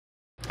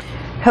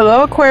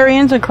Hello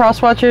Aquarians and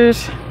cross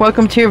watchers,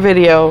 welcome to your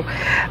video.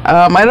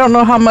 I don't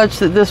know how much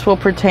that this will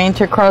pertain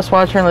to cross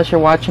watcher unless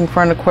you're watching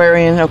for an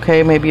Aquarian.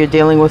 Okay, maybe you're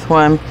dealing with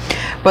one,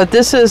 but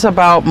this is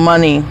about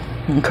money,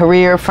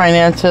 career,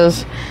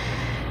 finances,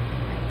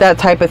 that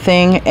type of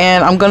thing.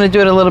 And I'm going to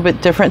do it a little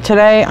bit different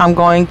today. I'm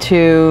going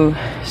to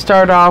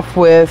start off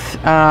with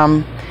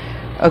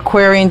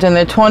Aquarians in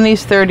their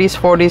 20s, 30s,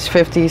 40s,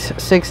 50s,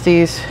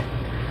 60s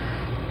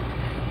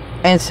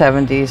and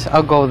 70s.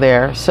 I'll go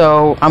there.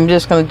 So I'm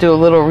just going to do a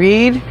little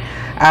read,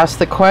 ask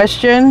the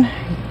question,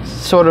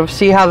 sort of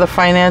see how the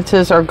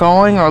finances are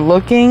going or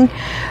looking,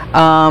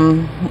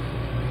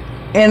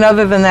 and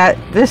other than that,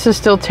 this is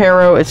still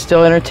tarot. It's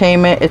still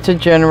entertainment. It's a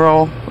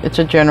general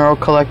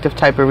collective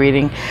type of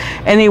reading.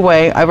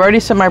 Anyway, I've already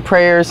said my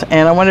prayers,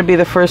 and I want to be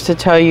the first to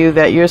tell you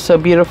that you're so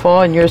beautiful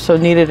and you're so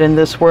needed in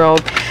this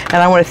world. And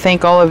I want to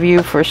thank all of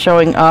you for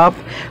showing up,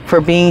 for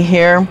being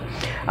here.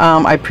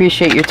 I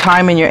appreciate your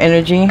time and your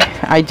energy.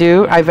 I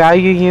do. I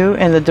value you,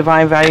 and the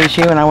divine values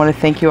you, and I want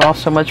to thank you all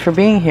so much for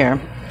being here.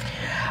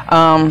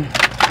 I'm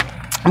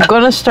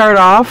going to start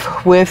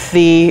off with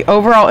the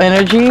overall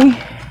energy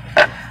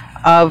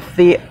of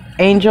the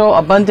angel,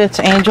 abundance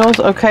angels.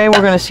 Okay,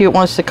 we're going to see what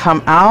wants to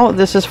come out.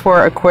 This is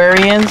for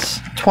Aquarians,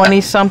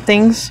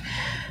 20-somethings,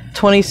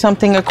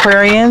 20-something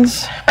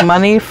Aquarians,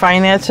 money,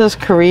 finances,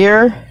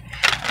 career,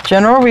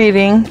 general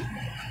reading.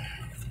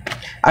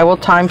 I will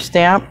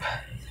timestamp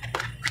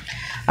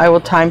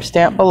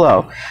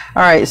below.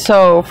 All right,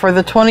 so for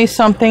the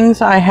 20-somethings,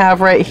 I have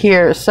right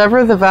here,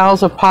 sever the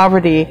vows of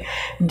poverty.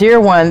 Dear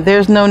one,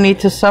 there's no need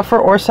to suffer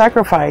or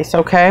sacrifice,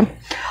 okay?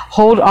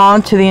 Hold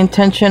on to the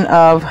intention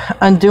of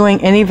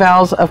undoing any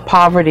vows of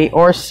poverty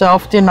or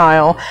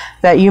self-denial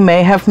that you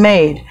may have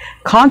made,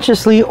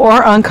 consciously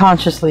or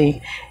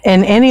unconsciously,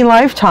 in any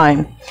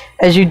lifetime.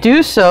 As you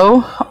do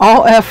so,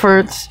 all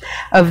efforts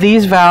of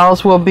these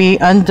vows will be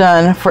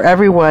undone for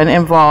everyone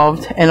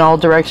involved in all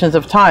directions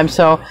of time.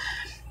 So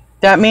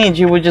that means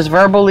you would just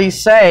verbally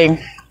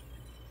say,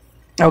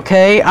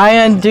 okay, I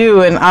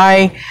undo and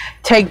I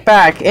take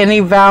back any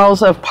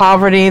vows of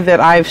poverty that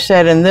I've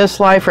said in this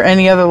life or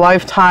any other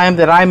lifetime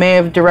that I may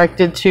have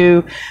directed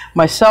to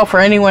myself or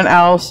anyone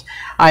else.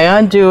 I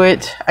undo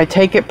it, I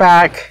take it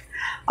back,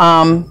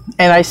 and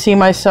I see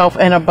myself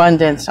in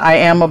abundance. I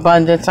am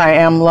abundance, I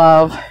am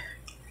love,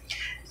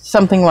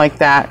 something like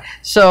that.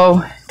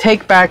 So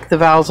take back the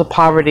vows of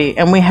poverty,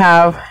 and we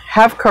have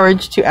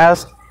courage to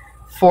ask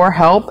for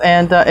help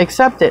and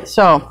accept it.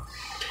 So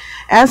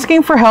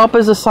asking for help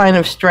is a sign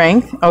of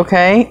strength,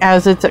 okay,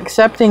 as it's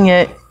accepting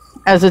it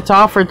as it's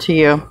offered to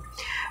you.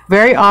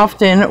 Very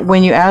often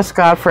when you ask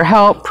God for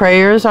help,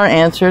 prayers are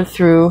answered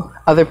through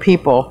other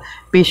people.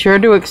 Be sure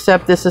to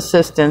accept this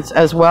assistance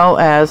as well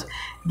as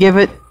give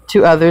it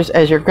to others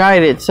as you're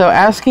guided. So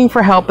asking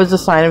for help is a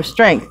sign of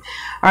strength.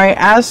 All right,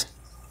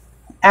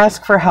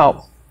 ask for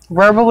help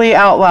verbally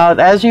out loud,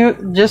 as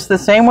you, just the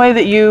same way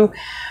that you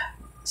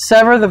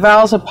sever the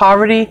vows of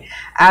poverty,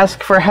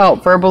 ask for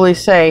help. Verbally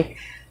say,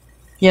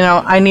 you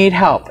know, I need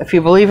help. If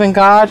you believe in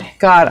God,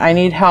 God, I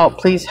need help.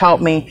 Please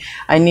help me.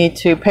 I need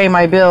to pay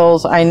my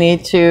bills. I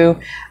need to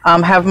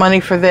have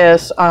money for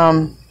this.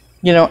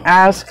 You know,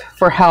 ask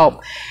for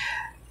help.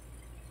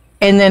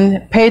 And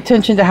then pay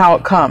attention to how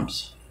it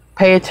comes.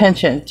 Pay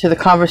attention to the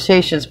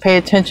conversations. Pay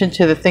attention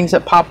to the things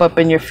that pop up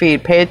in your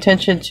feed. Pay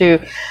attention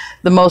to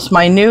the most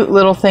minute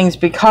little things,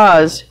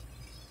 because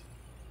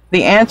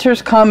the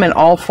answers come in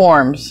all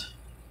forms.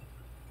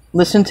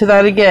 Listen to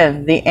that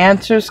again. The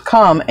answers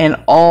come in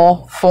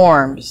all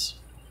forms.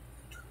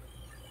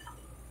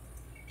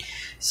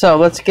 So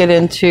let's get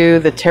into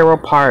the tarot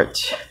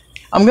part.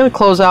 I'm going to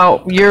close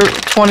out your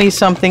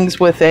 20-somethings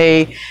with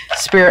a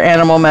spirit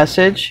animal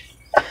message.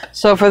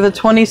 So for the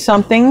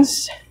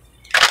 20-somethings,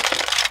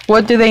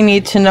 what do they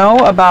need to know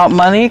about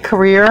money,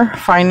 career,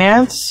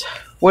 finance?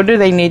 What do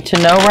they need to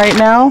know right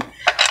now?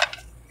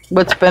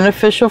 What's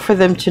beneficial for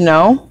them to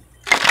know?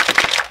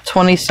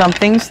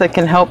 20-somethings that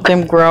can help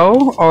them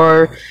grow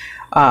or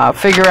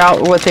figure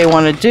out what they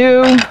want to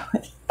do.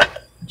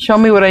 Show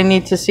me what I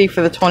need to see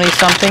for the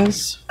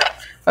 20-somethings,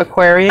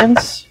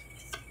 Aquarians.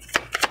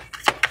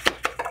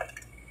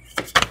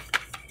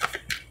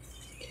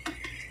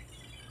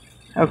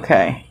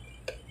 Okay.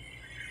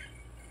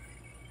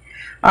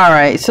 All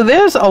right, so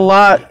there's a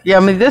lot. Yeah, I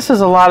mean, this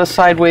is a lot of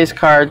sideways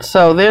cards.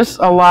 So there's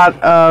a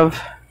lot of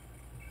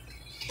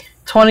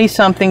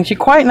 20-somethings, you're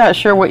quite not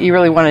sure what you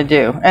really want to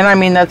do. And I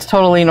mean, that's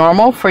totally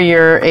normal for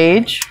your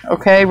age,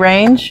 okay,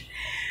 range.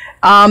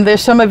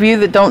 There's some of you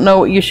that don't know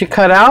what you should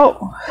cut out,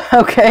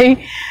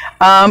 okay.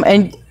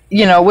 And,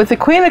 you know, with the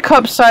Queen of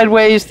Cups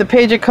sideways, the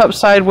Page of Cups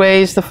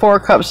sideways, the Four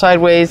of Cups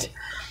sideways,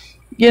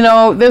 you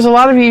know, there's a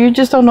lot of you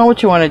just don't know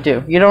what you want to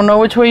do. You don't know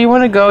which way you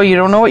want to go. You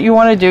don't know what you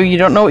want to do. You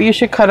don't know what you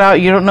should cut out.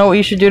 You don't know what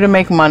you should do to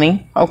make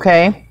money,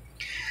 okay.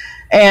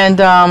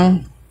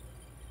 And,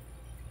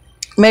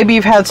 maybe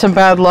you've had some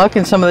bad luck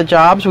in some of the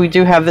jobs. We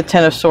do have the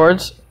Ten of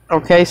Swords,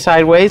 okay,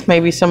 sideways.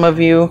 Maybe some of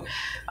you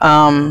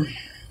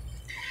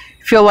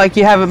feel like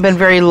you haven't been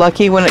very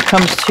lucky when it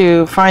comes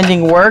to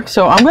finding work.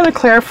 So I'm going to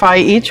clarify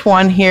each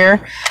one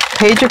here,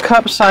 Page of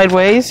Cups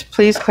sideways.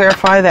 Please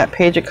clarify that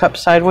Page of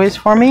Cups sideways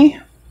for me.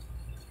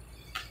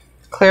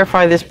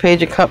 Clarify this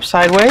Page of Cups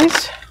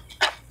sideways.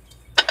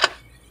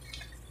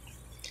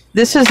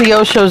 This is the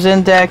Osho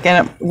Zen deck,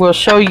 and it will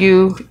show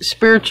you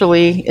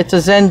spiritually, it's a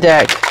Zen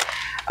deck,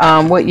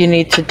 what you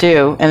need to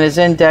do. And a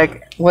Zen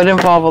deck would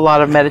involve a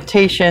lot of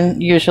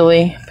meditation,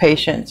 usually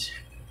patience.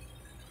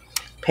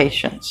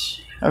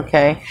 Patience,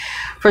 okay?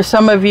 For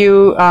some of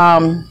you,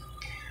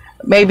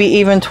 maybe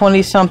even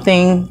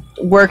 20-something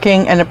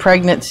working in a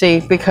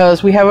pregnancy,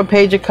 because we have a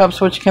Page of Cups,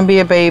 which can be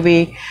a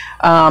baby,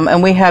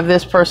 and we have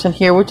this person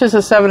here, which is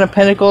a Seven of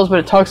Pentacles, but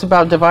it talks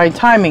about divine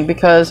timing,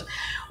 because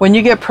when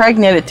you get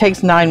pregnant, it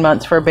takes 9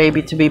 months for a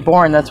baby to be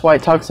born. That's why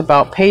it talks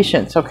about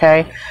patience,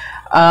 okay?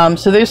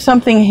 So there's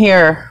something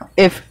here.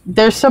 If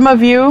there's some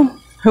of you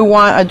who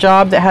want a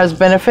job that has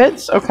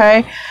benefits,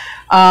 okay?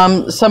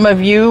 Some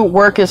of you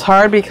work is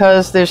hard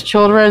because there's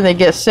children, they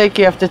get sick,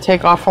 you have to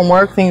take off from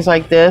work, things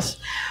like this.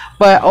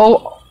 But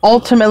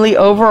ultimately,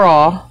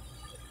 overall,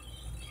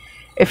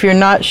 if you're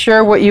not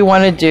sure what you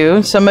want to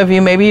do, some of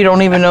you, maybe you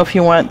don't even know if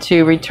you want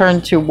to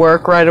return to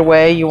work right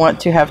away, you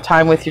want to have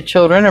time with your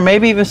children, or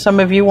maybe even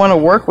some of you want to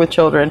work with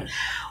children.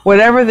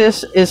 Whatever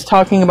this is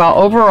talking about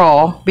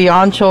overall,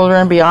 beyond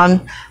children,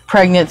 beyond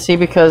pregnancy,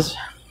 because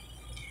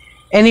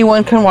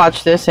anyone can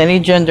watch this, any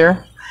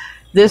gender.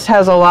 This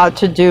has a lot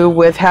to do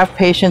with have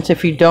patience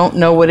if you don't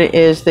know what it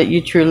is that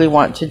you truly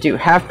want to do.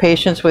 Have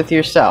patience with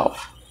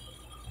yourself.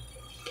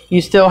 You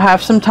still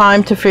have some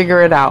time to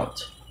figure it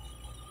out.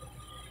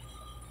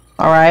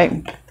 All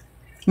right?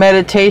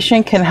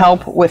 Meditation can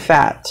help with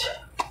that.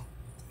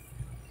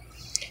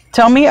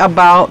 Tell me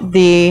about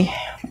the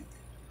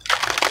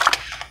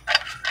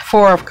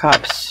Four of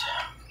Cups.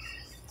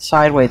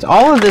 Sideways.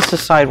 All of this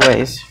is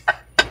sideways.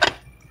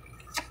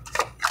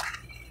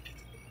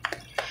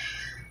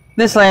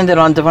 This landed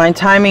on divine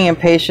timing and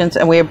patience,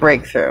 and we have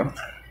breakthrough.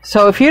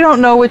 So if you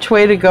don't know which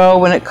way to go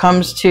when it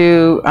comes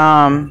to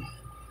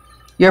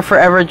your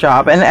forever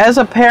job, and as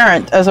a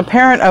parent of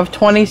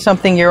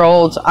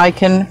 20-something-year-olds, I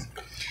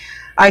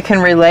can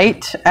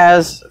relate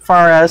as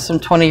far as some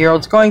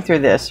 20-year-olds going through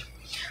this.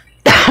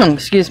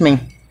 Excuse me.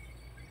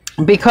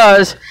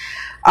 Because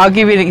I'll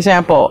give you an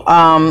example.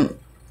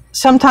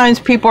 Sometimes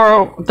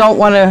people don't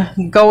want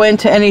to go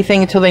into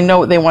anything until they know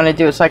what they want to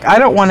do. It's like, I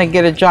don't want to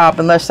get a job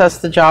unless that's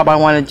the job I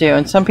want to do.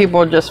 And some people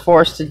are just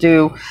forced to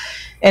do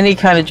any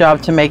kind of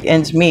job to make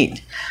ends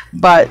meet.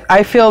 But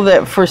I feel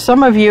that for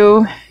some of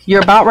you,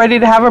 you're about ready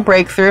to have a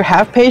breakthrough.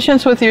 Have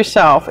patience with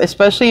yourself,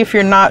 especially if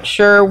you're not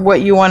sure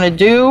what you want to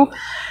do,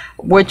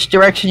 which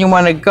direction you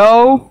want to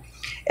go.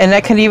 And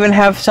that can even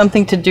have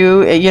something to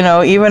do, you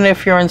know, even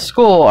if you're in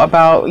school,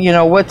 about, you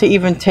know, what to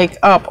even take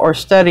up or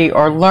study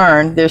or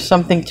learn. There's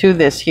something to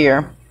this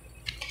here.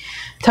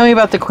 Tell me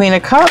about the Queen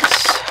of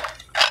Cups.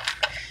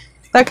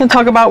 That can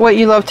talk about what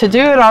you love to do.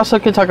 It also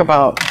can talk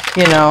about,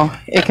 you know,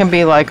 it can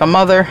be like a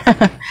mother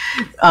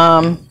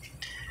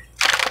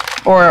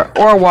or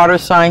a water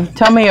sign.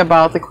 Tell me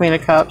about the Queen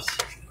of Cups.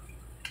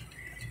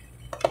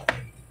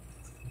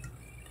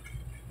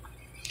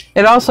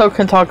 It also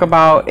can talk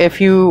about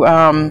if you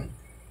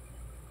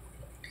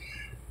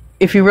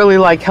really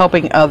like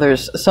helping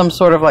others, some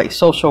sort of like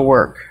social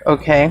work,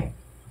 okay?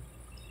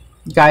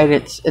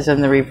 Guidance is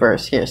in the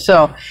reverse here.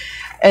 So,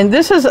 and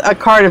this is a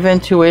card of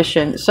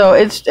intuition. So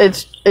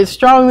it's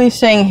strongly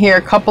saying here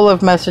a couple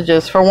of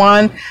messages. For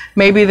one,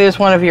 maybe there's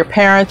one of your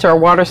parents or a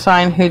water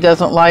sign who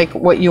doesn't like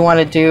what you want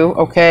to do,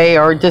 okay,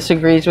 or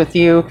disagrees with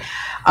you.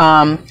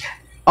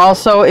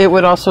 Also, it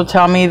would also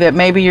tell me that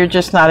maybe you're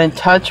just not in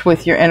touch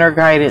with your inner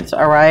guidance,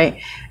 all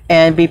right?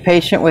 And be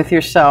patient with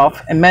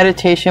yourself. And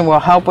meditation will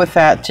help with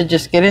that, to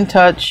just get in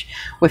touch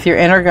with your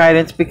inner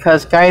guidance,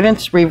 because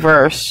guidance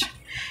reverse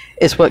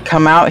is what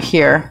come out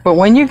here. But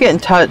when you get in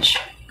touch,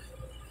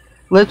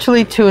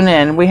 literally tune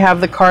in. We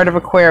have the card of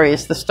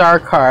Aquarius, the star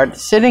card,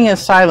 sitting in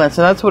silence.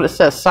 And that's what it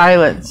says,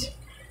 silence.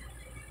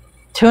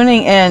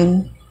 Tuning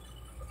in,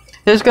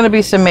 there's going to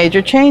be some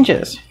major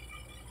changes.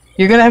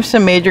 You're going to have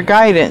some major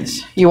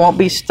guidance. You won't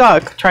be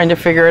stuck trying to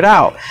figure it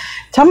out.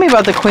 Tell me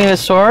about the Queen of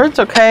Swords,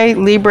 okay?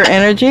 Libra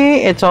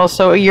energy. It's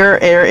also your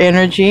air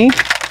energy.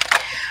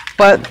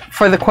 But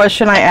for the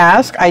question I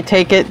ask, I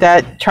take it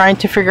that trying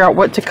to figure out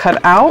what to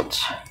cut out.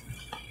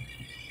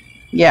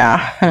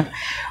 Yeah.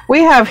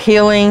 We have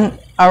healing,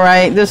 all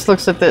right? This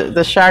looks at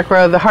the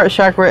chakra. The heart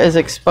chakra is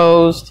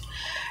exposed.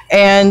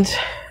 And,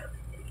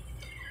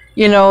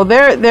 you know,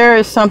 there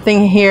is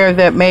something here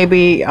that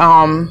maybe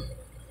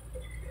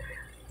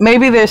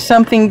there's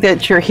something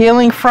that you're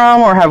healing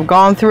from or have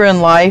gone through in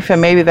life, and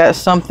maybe that's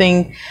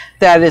something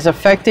that is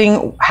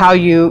affecting how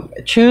you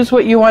choose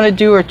what you want to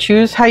do or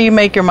choose how you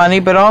make your money.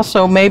 But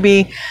also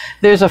maybe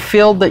there's a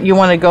field that you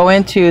want to go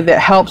into that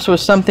helps with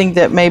something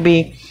that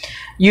maybe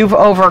you've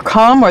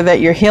overcome or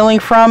that you're healing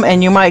from,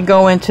 and you might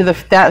go into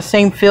that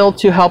same field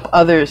to help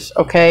others,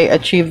 okay,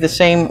 achieve the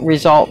same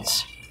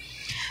results.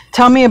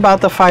 Tell me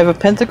about the Five of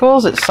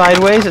Pentacles. It's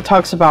sideways. It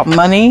talks about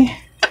money.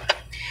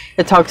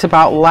 It talks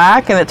about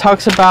lack, and it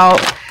talks about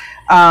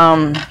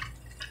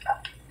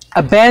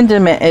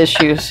abandonment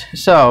issues.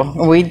 So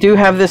we do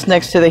have this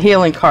next to the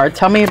healing card.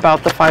 Tell me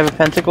about the Five of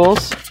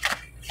Pentacles.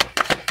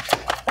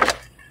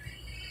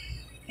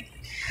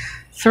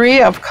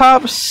 Three of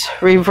Cups,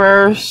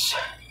 reverse.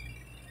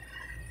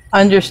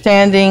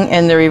 Understanding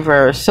in the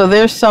reverse. So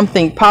there's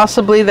something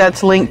possibly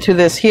that's linked to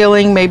this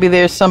healing. Maybe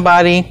there's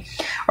somebody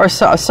or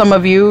some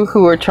of you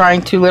who are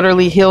trying to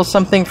literally heal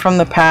something from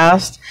the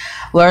past,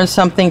 learn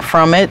something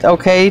from it,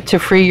 okay, to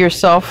free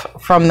yourself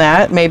from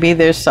that. Maybe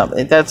there's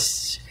something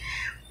that's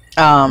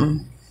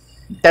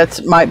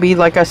might be,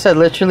 like I said,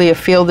 literally a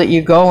field that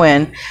you go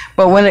in.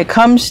 But when it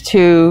comes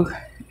to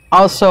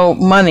also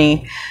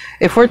money,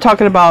 if we're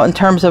talking about in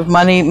terms of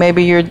money,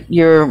 maybe you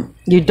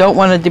don't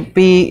want to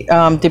be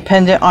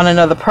dependent on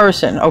another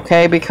person,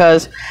 okay?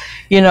 Because,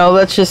 you know,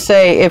 let's just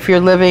say if you're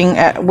living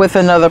with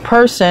another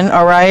person,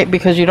 all right,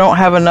 because you don't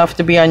have enough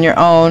to be on your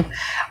own,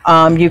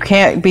 you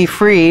can't be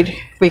freed,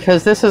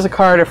 because this is a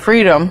card of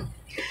freedom,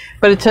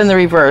 but it's in the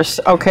reverse,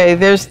 okay?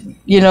 There's,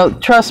 you know,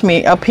 trust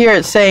me, up here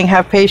it's saying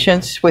have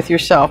patience with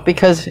yourself,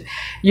 because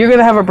you're going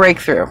to have a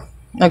breakthrough,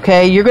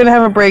 okay? You're going to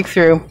have a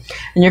breakthrough,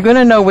 and you're going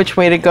to know which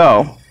way to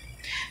go.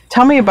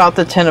 Tell me about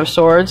the Ten of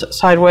Swords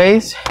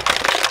sideways.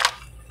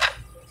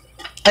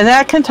 And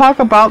that can talk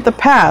about the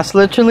past,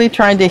 literally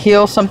trying to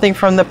heal something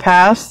from the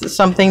past,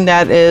 something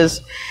that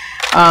is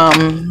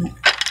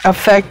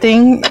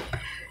affecting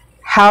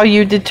how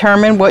you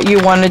determine what you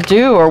want to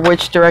do or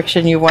which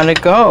direction you want to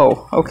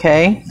go,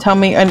 okay? Tell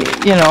me, and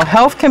you know,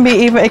 health can be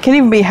even, it can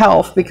even be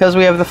health, because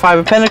we have the Five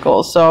of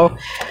Pentacles. So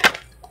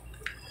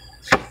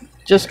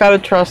just got to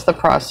trust the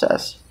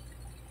process.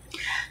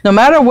 No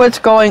matter what's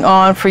going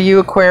on for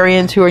you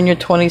Aquarians who are in your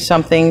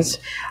 20-somethings,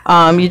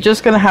 you're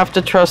just going to have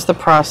to trust the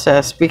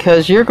process,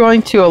 because you're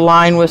going to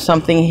align with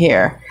something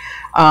here.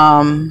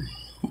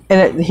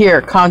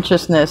 Here,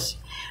 consciousness,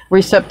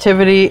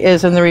 receptivity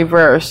is in the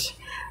reverse.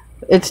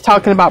 It's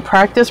talking about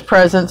practice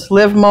presence,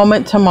 live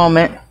moment to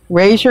moment,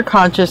 raise your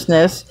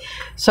consciousness.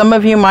 Some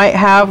of you might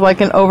have like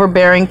an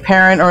overbearing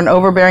parent or an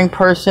overbearing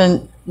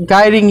person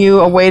guiding you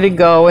a way to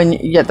go, and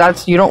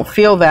yet you don't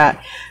feel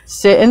that.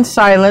 Sit in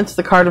silence,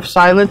 the card of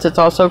silence. It's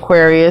also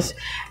Aquarius.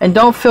 And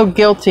don't feel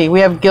guilty.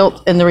 We have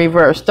guilt in the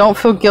reverse. Don't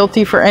feel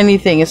guilty for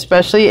anything,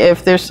 especially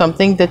if there's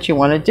something that you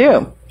want to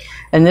do.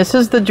 And this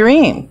is the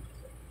dream.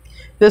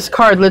 This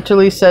card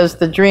literally says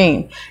the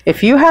dream.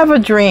 If you have a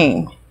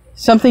dream,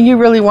 something you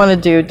really want to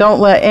do, don't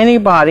let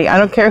anybody, I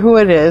don't care who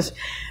it is,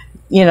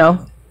 you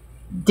know,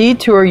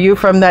 detour you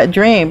from that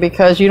dream,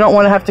 because you don't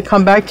want to have to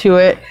come back to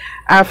it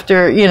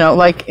after, you know,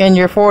 like in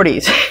your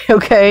 40s,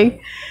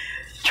 okay?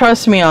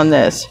 Trust me on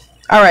this.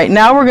 All right,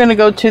 now we're going to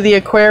go to the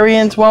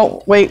Aquarians.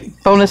 Well,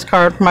 wait, bonus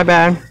card, my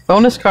bad.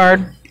 Bonus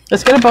card.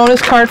 Let's get a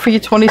bonus card for you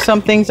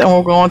 20-somethings, and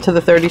we'll go on to the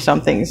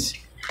 30-somethings.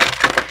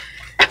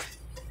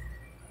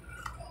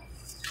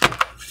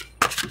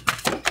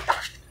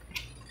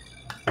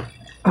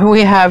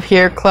 We have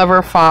here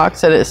Clever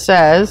Fox, and it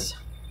says,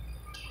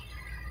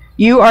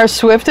 you are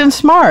swift and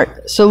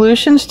smart.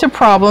 Solutions to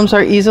problems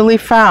are easily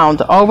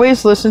found.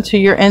 Always listen to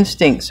your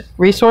instincts.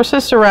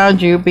 Resources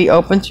surround you. Be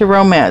open to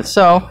romance.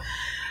 So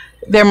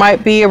there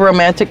might be a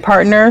romantic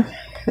partner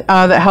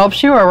that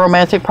helps you, or a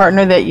romantic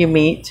partner that you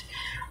meet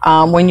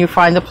when you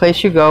find the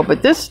place you go.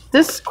 But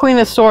this Queen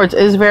of Swords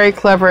is very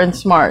clever and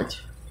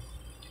smart.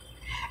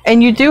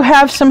 And you do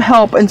have some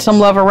help and some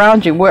love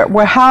around you.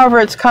 However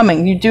it's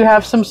coming, you do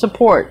have some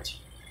support.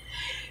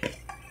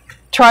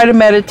 Try to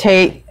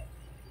meditate.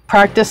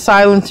 Practice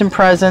silence and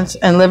presence,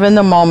 and live in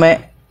the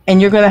moment,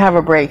 and you're going to have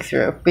a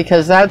breakthrough,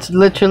 because that's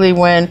literally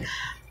when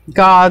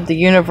God, the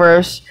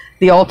universe,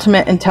 the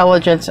ultimate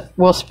intelligence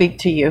will speak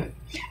to you.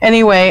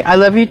 Anyway, I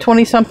love you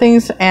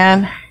 20-somethings,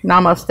 and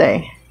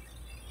namaste.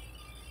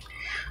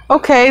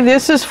 Okay,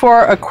 this is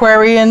for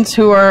Aquarians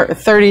who are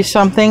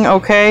 30-something,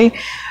 okay?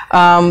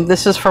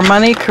 This is for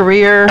money,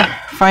 career,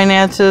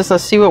 finances.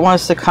 Let's see what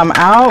wants to come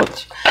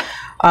out.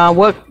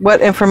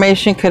 What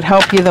information could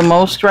help you the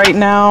most right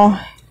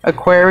now?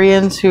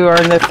 Aquarians who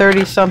are in the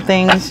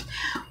 30-somethings,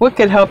 what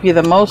could help you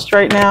the most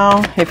right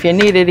now, if you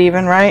need it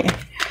even, right?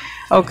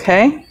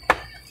 Okay.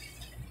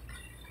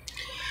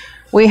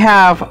 We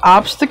have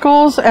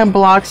obstacles and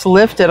blocks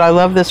lifted. I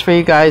love this for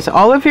you guys.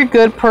 All of your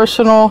good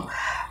personal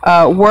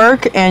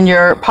work and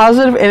your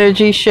positive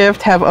energy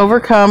shift have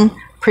overcome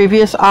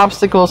previous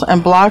obstacles,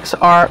 and blocks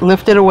are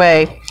lifted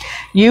away.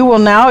 You will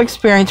now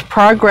experience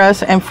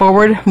progress and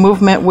forward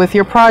movement with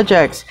your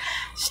projects.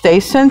 Stay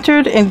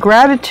centered in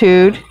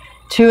gratitude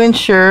to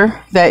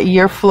ensure that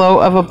your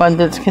flow of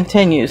abundance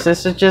continues.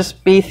 This is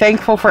just be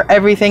thankful for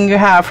everything you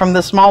have, from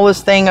the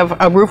smallest thing of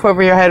a roof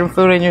over your head and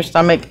food in your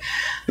stomach.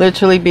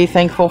 Literally be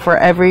thankful for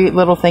every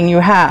little thing you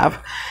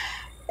have.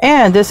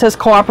 And this says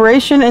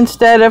cooperation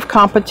instead of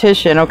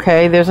competition,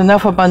 okay? There's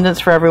enough abundance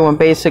for everyone,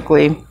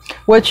 basically.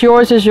 What's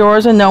yours is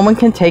yours, and no one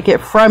can take it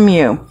from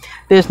you.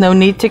 There's no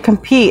need to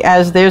compete,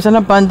 as there's an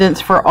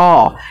abundance for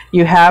all.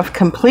 You have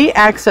complete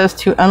access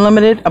to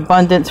unlimited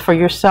abundance for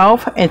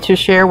yourself and to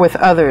share with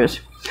others.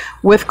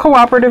 With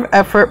cooperative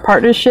effort,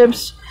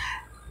 partnerships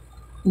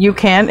you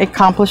can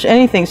accomplish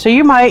anything. So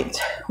you might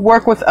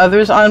work with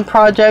others on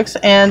projects,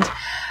 and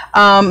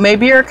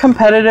maybe you're a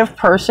competitive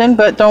person,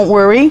 but don't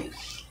worry.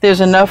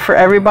 There's enough for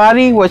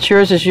everybody. What's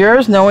yours is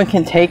yours. No one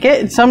can take it.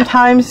 And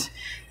sometimes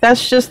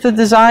that's just the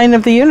design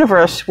of the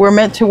universe. We're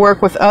meant to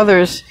work with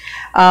others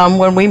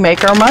when we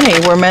make our money.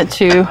 We're meant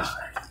to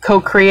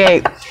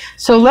co-create.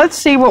 So let's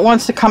see what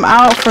wants to come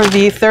out for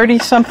the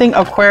 30-something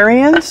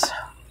Aquarians.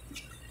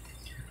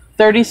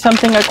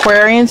 30-something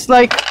Aquarians.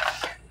 Like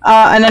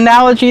an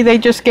analogy they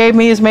just gave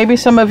me is maybe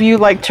some of you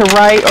like to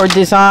write or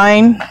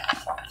design.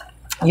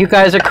 You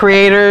guys are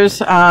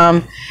creators.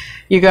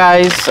 You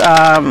guys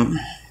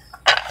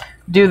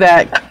do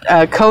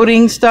that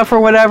coding stuff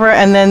or whatever,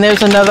 and then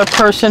there's another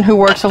person who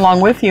works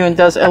along with you and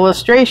does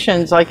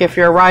illustrations, like if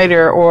you're a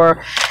writer,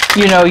 or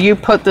you know, you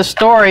put the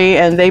story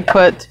and they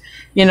put,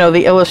 you know,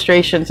 the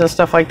illustrations and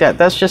stuff like that.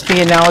 That's just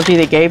the analogy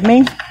they gave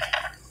me.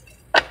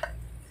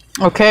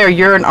 Okay, or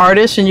you're an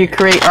artist and you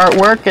create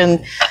artwork,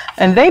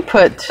 and they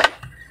put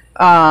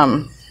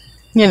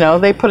you know,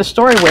 they put a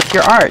story with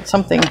your art,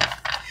 something.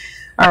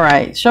 All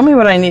right, show me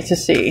what I need to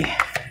see.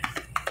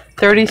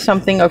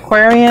 30-something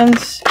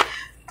Aquarians.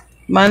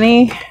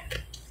 Money,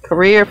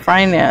 career,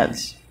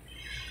 finance.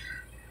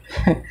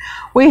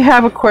 We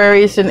have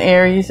Aquarius and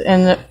Aries,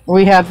 and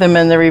we have them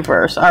in the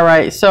reverse. All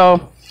right,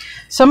 so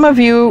some of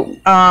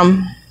you,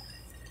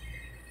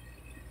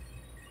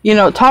 you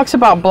know, it talks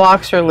about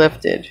blocks are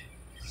lifted.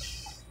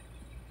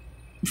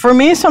 For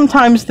me,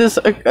 sometimes this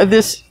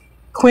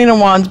Queen of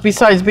Wands,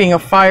 besides being a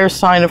fire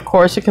sign, of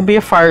course, it can be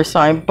a fire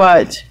sign,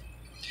 but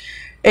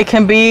it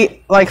can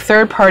be like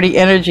third-party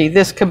energy.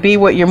 This could be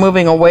what you're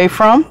moving away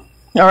from.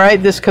 All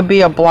right, this could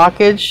be a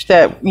blockage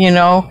that, you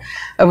know,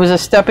 it was a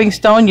stepping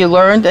stone, you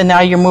learned, and now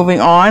you're moving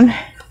on.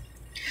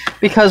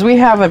 Because we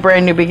have a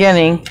brand new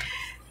beginning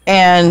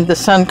and the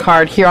Sun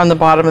card here on the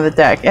bottom of the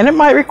deck. And it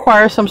might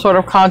require some sort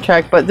of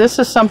contract, but this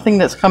is something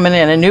that's coming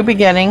in, a new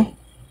beginning.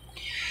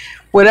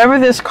 Whatever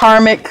this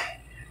karmic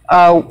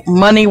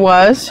money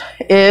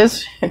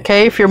is,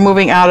 okay, if you're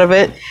moving out of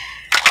it,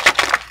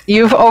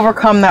 you've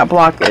overcome that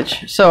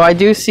blockage. So I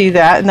do see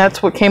that, and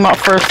that's what came out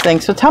first thing.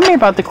 So tell me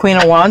about the Queen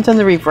of Wands in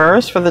the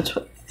reverse for the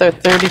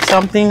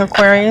 30-something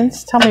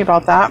Aquarians. Tell me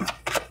about that.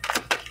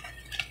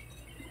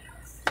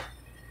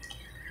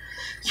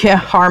 Yeah,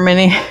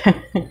 harmony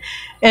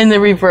in the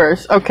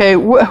reverse. Okay,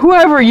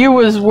 whoever you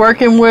was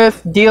working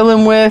with,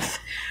 dealing with,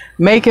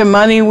 making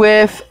money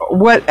with,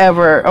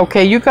 whatever.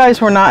 Okay, you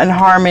guys were not in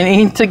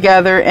harmony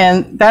together,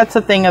 and that's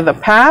a thing of the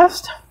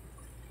past.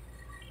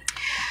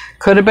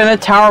 Could have been a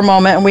tower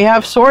moment, and we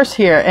have Source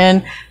here,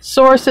 and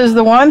Source is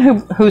the one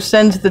who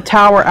sends the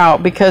tower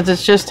out because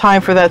it's just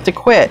time for that to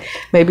quit.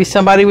 Maybe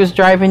somebody was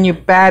driving you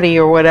batty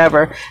or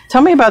whatever.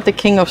 Tell me about the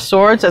King of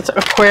Swords. That's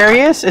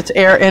Aquarius. It's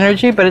air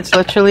energy, but it's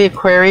literally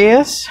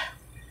Aquarius.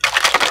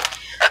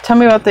 Tell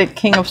me about the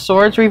King of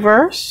Swords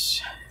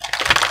reverse.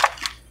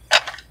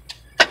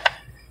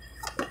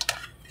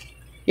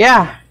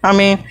 Yeah, I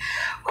mean,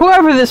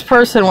 whoever this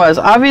person was,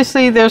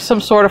 obviously there's some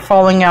sort of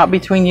falling out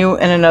between you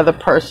and another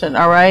person,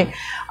 all right?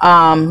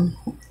 And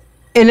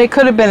it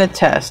could have been a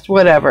test,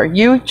 whatever.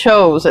 You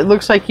chose. It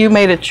looks like you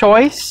made a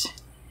choice,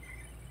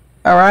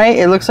 all right?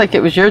 It looks like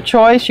it was your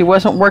choice. You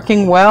wasn't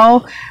working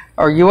well,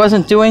 or you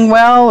wasn't doing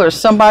well, or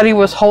somebody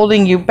was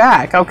holding you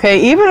back,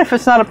 okay? Even if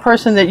it's not a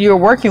person that you're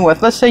working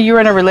with. Let's say you're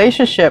in a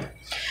relationship,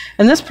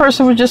 and this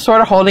person was just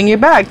sort of holding you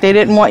back. They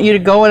didn't want you to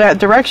go in that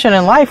direction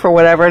in life or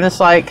whatever. And it's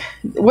like,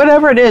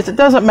 whatever it is, it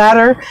doesn't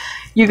matter.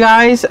 You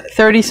guys,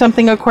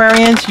 30-something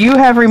Aquarians, you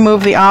have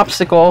removed the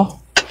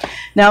obstacle.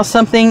 Now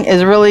something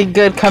is really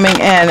good coming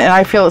in. And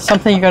I feel it's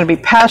something you're going to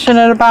be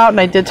passionate about. And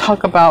I did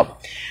talk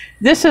about,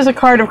 this is a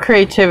card of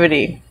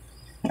creativity.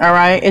 All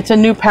right. It's a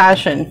new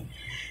passion.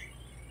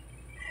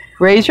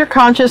 Raise your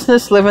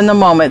consciousness, live in the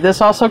moment.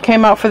 This also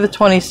came out for the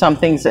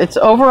 20-somethings. It's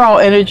overall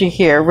energy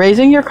here.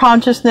 Raising your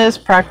consciousness,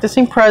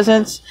 practicing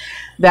presence.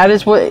 That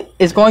is what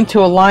is going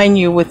to align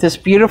you with this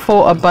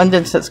beautiful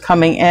abundance that's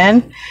coming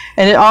in.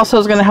 And it also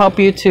is going to help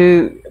you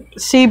to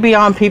see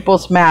beyond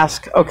people's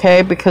mask,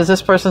 okay? Because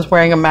this person's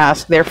wearing a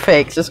mask. They're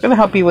fakes. It's going to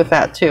help you with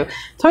that too.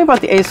 Tell me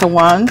about the Ace of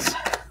Wands.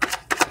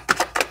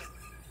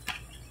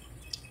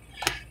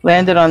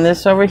 Landed on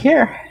this over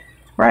here.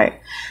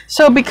 Right.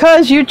 So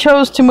because you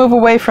chose to move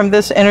away from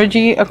this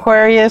energy,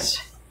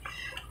 Aquarius,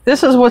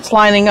 this is what's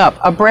lining up.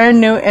 A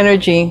brand new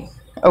energy,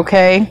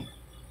 okay?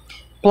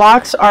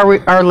 Blocks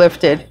are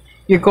lifted.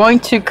 You're going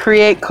to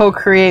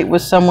co-create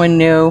with someone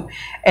new,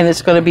 and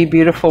it's going to be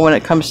beautiful when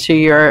it comes to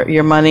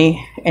your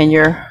money and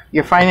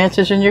your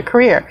finances and your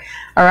career.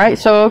 All right,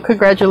 so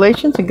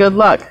congratulations and good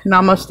luck.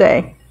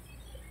 Namaste.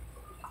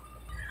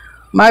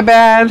 My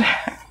bad,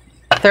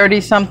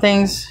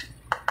 30-somethings.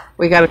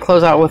 We got to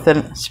close out with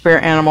a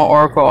spirit animal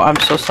oracle. I'm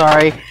so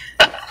sorry.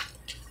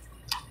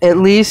 At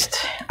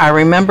least I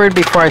remembered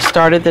before I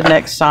started the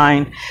next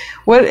sign.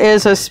 What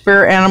is a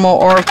spirit animal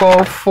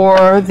oracle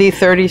for the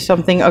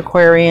 30-something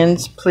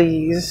Aquarians,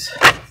 please?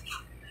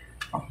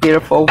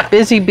 Beautiful.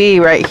 Busy bee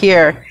right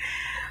here.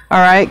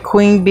 All right,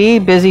 Queen Bee,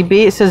 Busy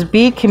Bee. It says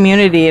bee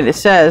community, and it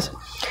says,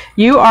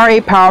 You are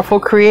a powerful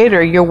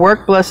creator. Your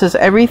work blesses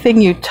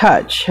everything you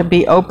touch.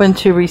 Be open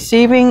to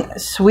receiving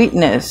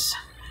sweetness.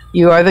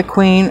 You are the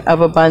queen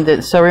of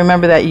abundance. So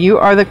remember that you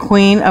are the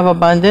queen of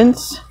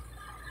abundance.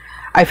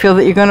 I feel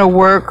that you're going to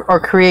work or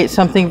create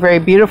something very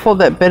beautiful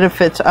that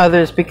benefits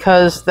others,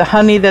 because the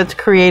honey that's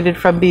created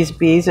from these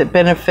bees, it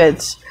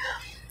benefits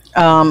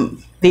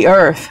the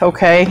earth,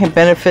 okay? It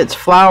benefits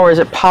flowers,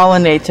 it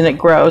pollinates, and it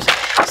grows.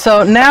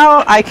 So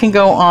now I can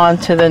go on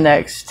to the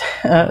next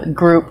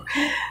group.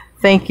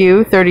 Thank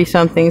you,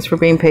 30-somethings, for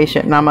being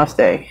patient.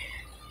 Namaste.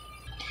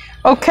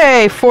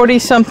 Okay,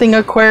 40-something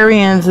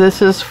Aquarians.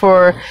 This is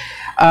for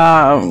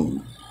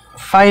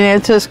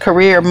finances,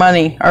 career,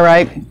 money, all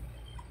right?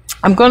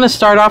 I'm going to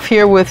start off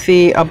here with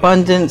the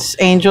abundance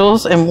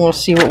angels, and we'll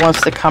see what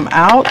wants to come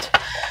out.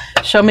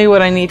 Show me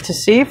what I need to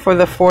see for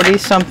the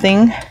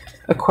 40-something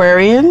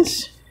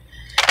Aquarians.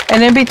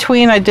 And in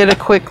between, I did a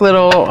quick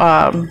little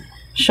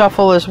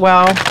shuffle as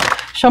well.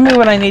 Show me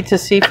what I need to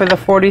see for the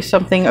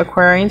 40-something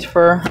Aquarians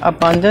for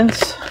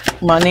abundance,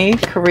 money,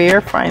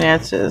 career,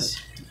 finances.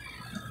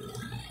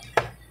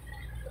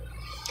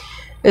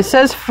 It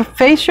says,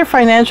 face your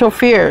financial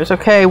fears,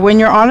 okay? When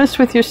you're honest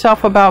with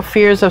yourself about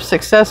fears of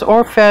success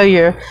or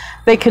failure,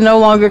 they can no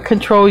longer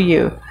control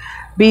you.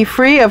 Be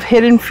free of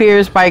hidden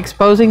fears by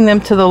exposing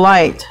them to the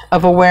light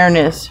of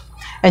awareness.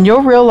 And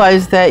you'll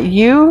realize that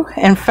you,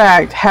 in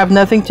fact, have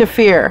nothing to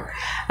fear,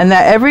 and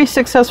that every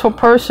successful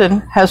person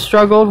has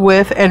struggled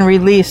with and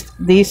released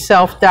these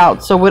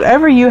self-doubts. So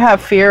whatever you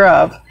have fear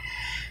of,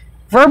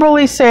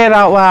 verbally say it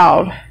out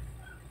loud.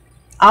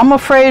 I'm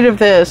afraid of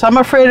this. I'm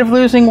afraid of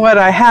losing what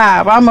I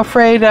have. I'm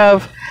afraid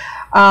of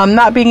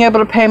not being able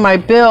to pay my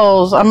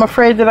bills. I'm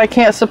afraid that I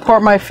can't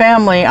support my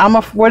family.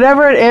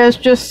 Whatever it is,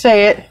 just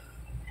say it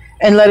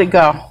and let it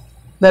go.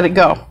 Let it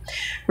go.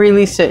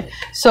 Release it.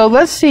 So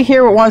let's see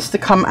here what wants to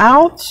come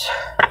out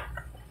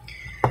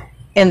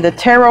in the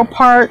tarot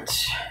part.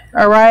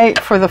 All right,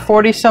 for the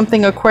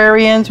 40-something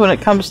Aquarians when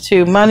it comes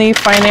to money,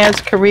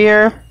 finance,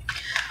 career.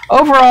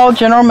 Overall,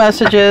 general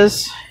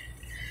messages.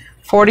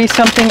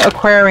 40-something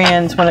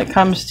Aquarians when it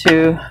comes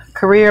to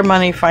career,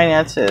 money,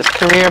 finances.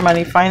 Career,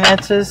 money,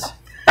 finances.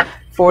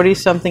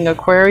 40-something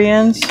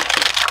Aquarians.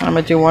 I'm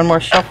going to do one more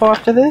shuffle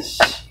after this.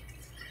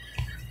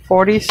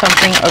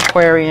 40-something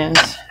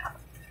Aquarians.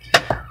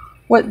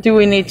 What do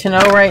we need to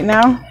know right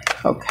now?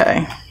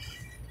 Okay.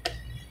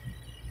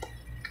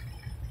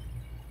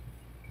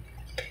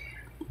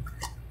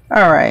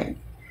 All right.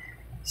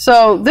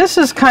 So this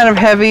is kind of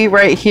heavy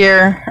right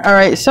here. All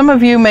right. Some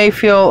of you may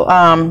feel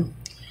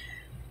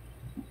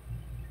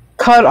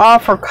cut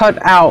off or cut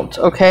out,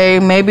 okay?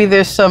 Maybe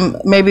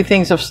maybe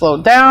things have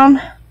slowed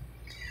down,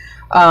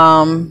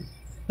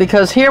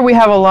 because here we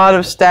have a lot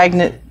of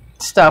stagnant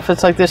stuff.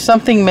 It's like there's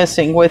something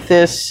missing with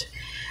this,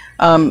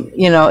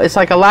 you know, it's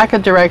like a lack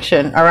of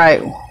direction. All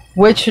right,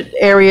 which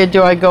area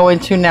do I go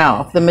into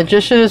now? The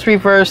Magician is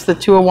reversed, the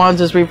Two of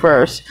Wands is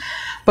reversed,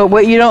 but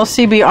what you don't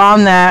see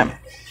beyond that,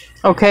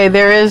 okay,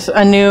 there is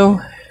a new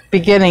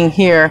beginning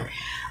here.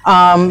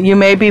 You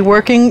may be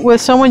working with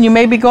someone. You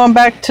may be going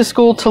back to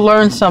school to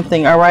learn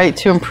something, all right,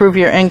 to improve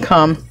your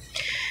income.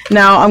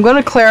 Now, I'm going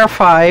to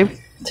clarify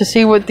to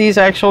see what these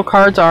actual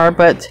cards are,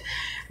 but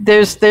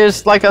there's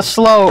like it's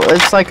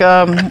like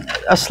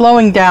a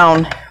slowing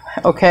down,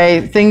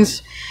 okay?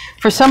 Things,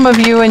 for some of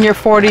you in your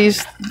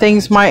 40s,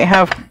 things might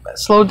have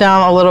slowed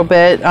down a little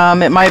bit.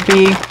 It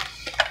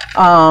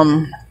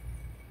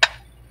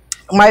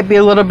might be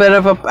a little bit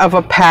of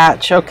a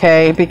patch,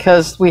 okay,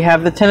 because we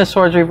have the Ten of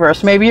Swords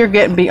reversed. Maybe you're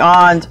getting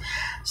beyond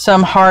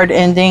some hard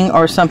ending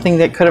or something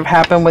that could have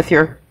happened with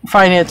your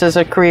finances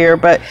or career,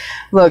 but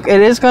look, it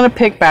is going to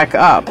pick back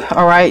up,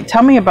 all right?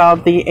 Tell me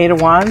about the Eight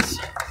of Wands,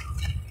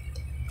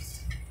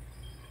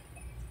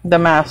 the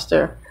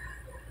Master.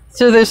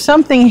 So there's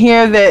something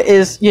here that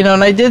is, you know,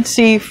 and I did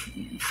see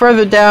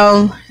further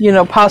down, you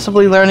know,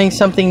 possibly learning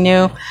something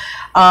new.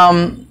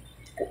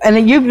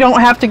 And you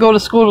don't have to go to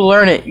school to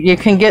learn it. You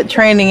can get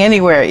training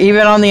anywhere,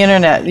 even on the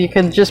internet. You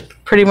can just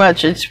pretty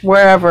much, it's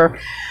wherever.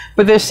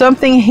 But there's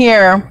something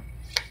here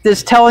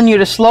that's telling you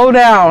to slow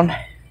down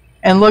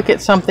and look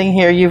at something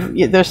here.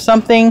 There's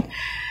something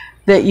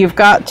that you've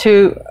got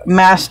to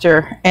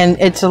master,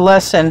 and it's a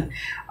lesson.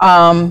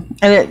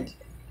 And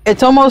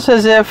it's almost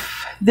as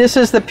if this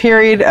is the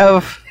period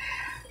of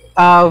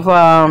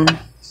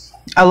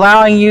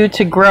allowing you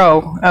to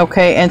grow,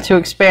 okay, and to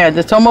expand.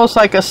 It's almost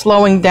like a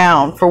slowing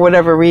down for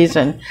whatever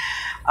reason.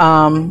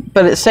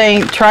 But it's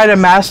saying try to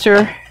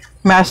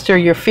master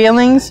your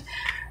feelings,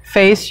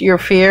 face your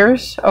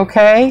fears,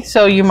 okay?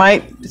 So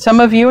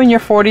some of you in your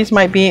 40s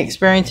might be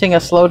experiencing a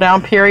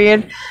slowdown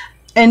period.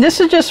 And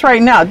this is just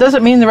right now. It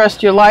doesn't mean the rest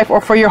of your life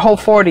or for your whole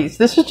 40s.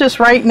 This is just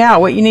right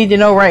now, what you need to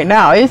know right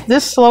now. Is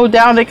this slowed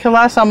down? It can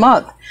last a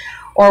month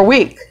or a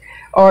week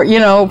or, you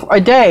know, a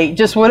day,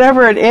 just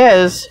whatever it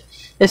is.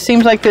 It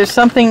seems like there's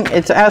something,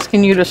 it's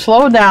asking you to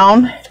slow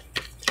down.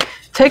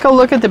 Take a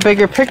look at the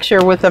bigger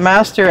picture with the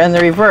Master and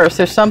the reverse.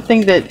 There's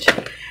something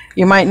that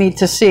you might need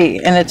to see,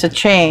 and it's a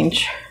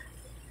change.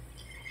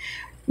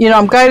 you know,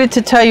 I'm guided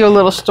to tell you a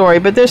little story,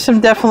 but there's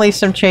definitely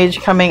some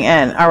change coming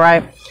in. All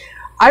right.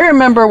 I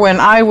remember when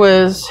I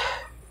was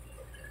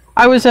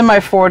in my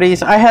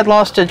 40s, I had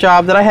lost a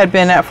job that I had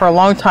been at for a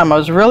long time. I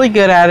was really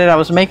good at it. I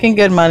was making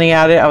good money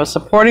at it. I was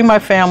supporting my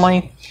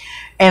family,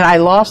 and I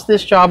lost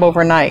this job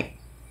overnight.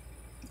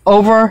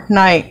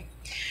 Overnight.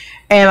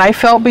 And I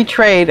felt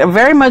betrayed,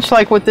 very much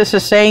like what this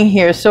is saying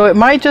here. So it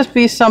might just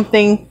be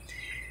something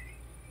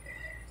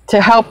to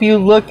help you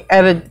look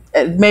at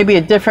maybe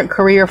a different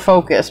career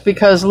focus,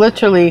 because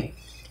literally,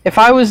 if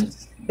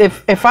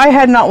I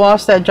had not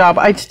lost that job,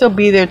 I'd still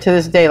be there to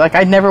this day. Like,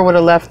 I never would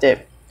have left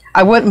it.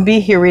 I wouldn't be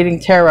here reading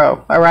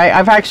tarot. All right.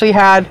 I've actually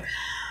had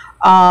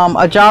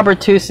a job or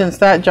two since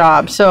that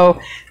job. So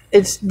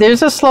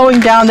there's a slowing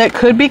down that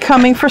could be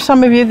coming for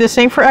some of you. This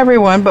ain't for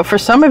everyone, but for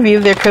some of you,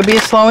 there could be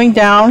a slowing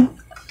down.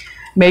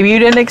 Maybe you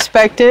didn't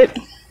expect it.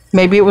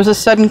 Maybe it was a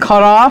sudden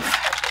cutoff,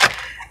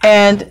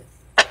 and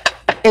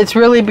it's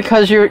really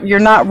because you're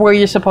not where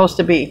you're supposed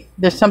to be.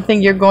 There's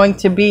something you're going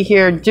to be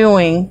here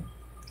doing,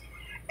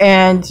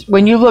 and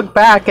when you look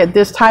back at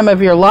this time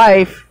of your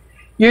life,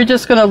 you're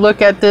just going to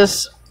look at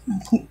this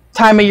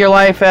time of your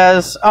life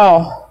as,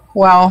 oh,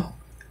 well,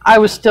 I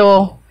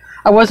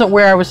wasn't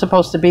where I was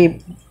supposed to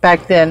be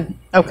back then.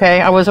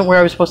 Okay, I wasn't where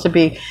I was supposed to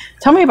be.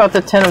 Tell me about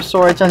the Ten of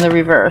Swords and the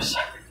reverse.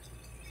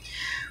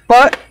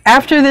 But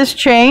after this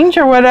change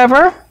or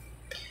whatever,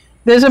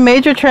 there's a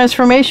major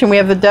transformation. We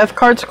have the Death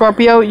card,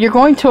 Scorpio. You're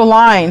going to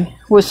align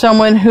with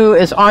someone who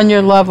is on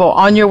your level,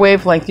 on your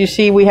wavelength. You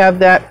see, we have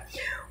that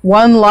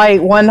one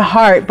light, one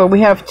heart, but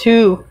we have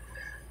two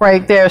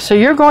right there. So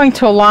you're going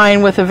to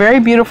align with a very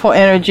beautiful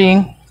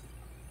energy,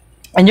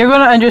 and you're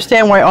going to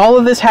understand why all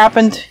of this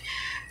happened.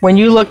 When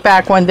you look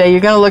back one day, you're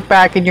going to look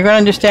back and you're going to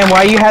understand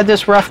why you had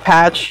this rough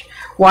patch,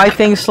 why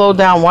things slowed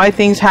down, why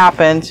things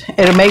happened.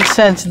 It makes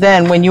sense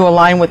then when you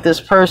align with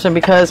this person,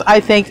 because I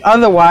think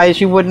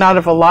otherwise you would not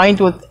have aligned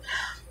with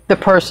the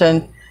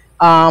person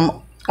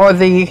or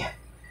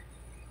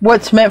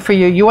what's meant for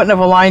you. You wouldn't have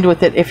aligned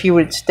with it if you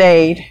had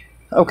stayed,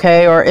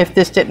 okay, or if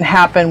this didn't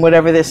happen,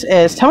 whatever this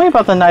is. Tell me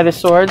about the Knight of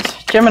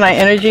Swords, Gemini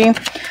energy.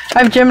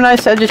 I have Gemini,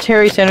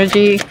 Sagittarius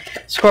energy,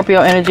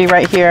 Scorpio energy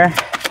right here.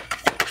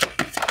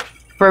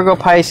 Virgo,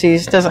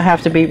 Pisces, doesn't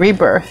have to be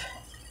rebirth.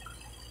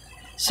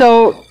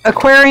 So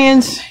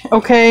Aquarians,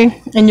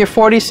 okay, in your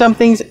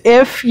 40-somethings,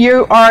 if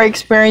you are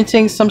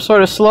experiencing some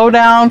sort of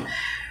slowdown,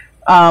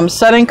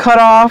 sudden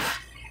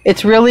cutoff,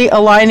 it's really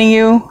aligning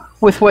you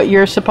with what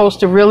you're supposed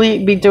to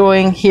really be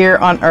doing here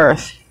on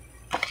Earth.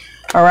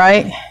 All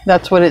right,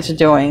 that's what it's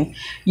doing.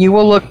 You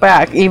will look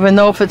back, even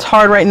though if it's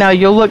hard right now,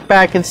 you'll look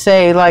back and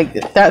say,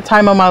 like, that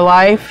time of my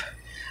life,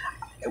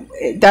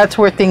 that's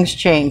where things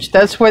changed.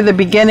 That's where the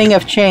beginning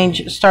of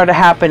change started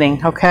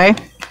happening, okay?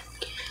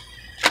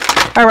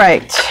 All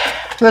right,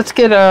 let's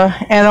get a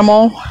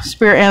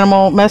spirit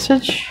animal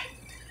message.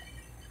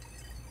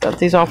 Got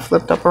these all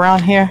flipped up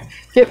around here.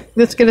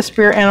 Let's get a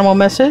spirit animal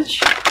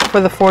message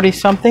for the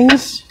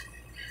 40-somethings.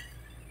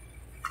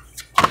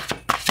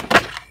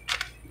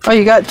 Oh,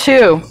 you got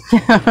two.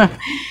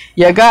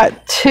 You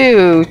got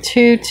two.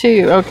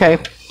 Okay.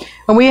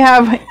 And we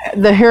have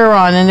the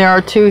Huron, and there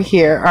are two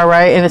here, all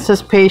right? And it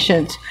says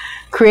patience.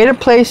 Create a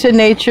place in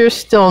nature's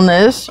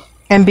stillness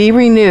and be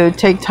renewed.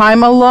 Take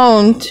time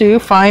alone to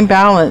find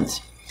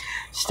balance.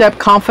 Step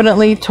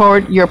confidently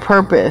toward your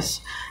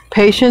purpose.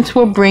 Patience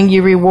will bring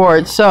you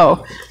rewards.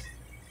 So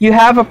you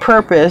have a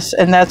purpose,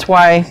 and that's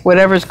why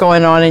whatever's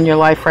going on in your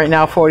life right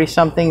now,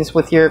 40-somethings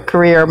with your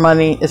career,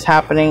 money is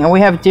happening. And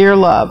we have dear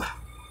love.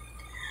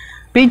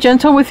 Be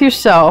gentle with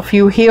yourself.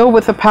 You heal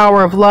with the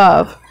power of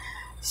love.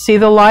 See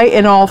the light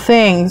in all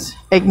things.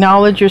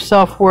 Acknowledge your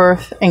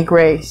self-worth and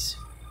grace.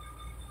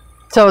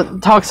 So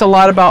it talks a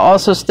lot about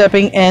also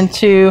stepping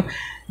into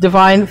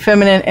divine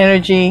feminine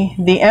energy,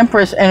 the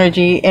Empress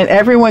energy, and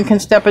everyone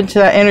can step into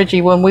that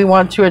energy when we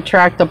want to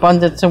attract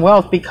abundance and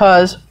wealth,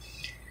 because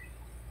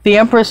the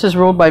Empress is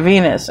ruled by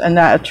Venus, and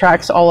that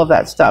attracts all of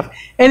that stuff.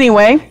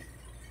 Anyway,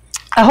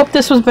 I hope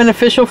this was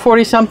beneficial,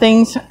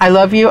 40-somethings. I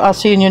love you. I'll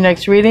see you in your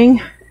next reading,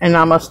 and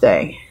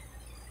namaste.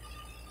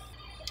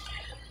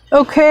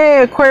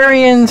 Okay,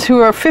 Aquarians who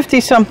are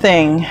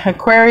 50-something,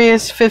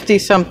 Aquarius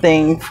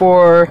 50-something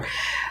for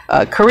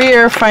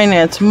career,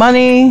 finance,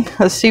 money.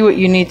 Let's see what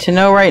you need to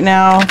know right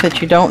now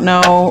that you don't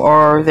know,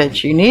 or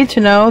that you need to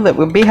know that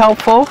would be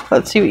helpful.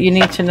 Let's see what you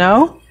need to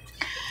know.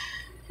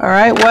 All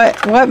right,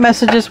 what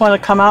messages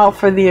want to come out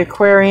for the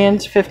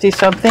Aquarians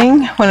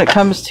 50-something when it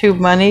comes to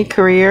money,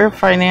 career,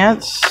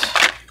 finance?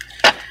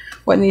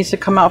 What needs to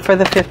come out for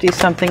the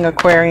 50-something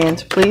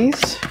Aquarians,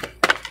 please?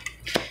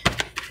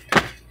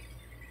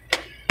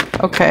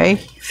 Okay,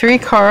 3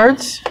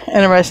 cards.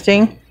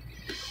 Interesting.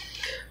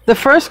 The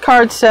first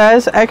card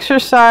says,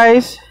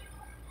 exercise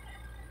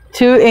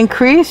to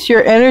increase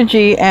your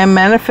energy and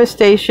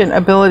manifestation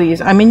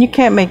abilities. I mean, you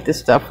can't make this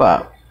stuff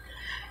up.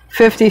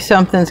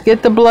 50-somethings.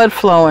 Get the blood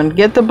flowing.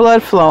 Get the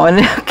blood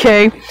flowing.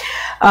 Okay.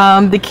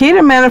 The key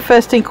to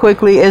manifesting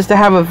quickly is to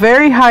have a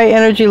very high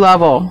energy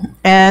level.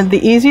 And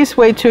the easiest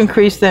way to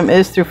increase them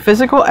is through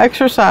physical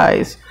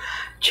exercise.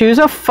 Choose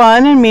a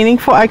fun and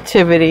meaningful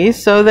activity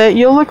so that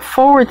you'll look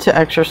forward to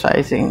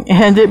exercising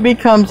and it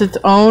becomes its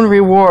own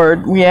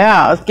reward.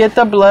 Yeah, get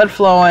the blood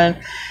flowing,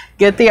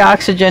 get the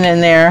oxygen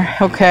in there,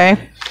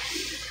 okay?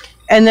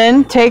 And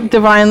then take a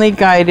divinely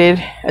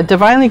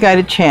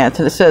guided chance.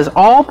 And it says,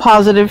 all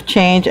positive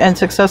change and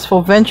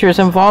successful ventures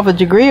involve a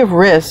degree of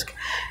risk,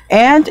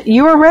 and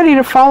you are ready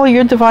to follow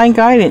your divine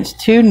guidance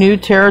to new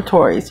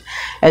territories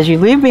as you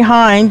leave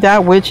behind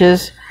that which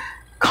is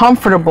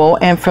comfortable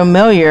and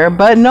familiar,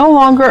 but no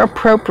longer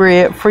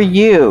appropriate for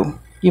you.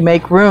 You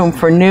make room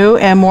for new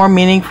and more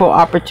meaningful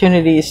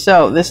opportunities.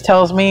 So this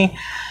tells me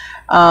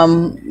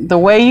the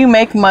way you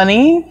make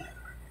money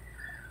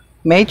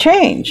may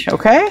change,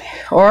 okay?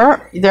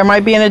 Or there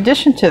might be an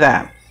addition to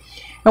that.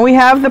 And we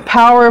have the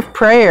power of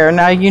prayer.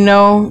 Now, you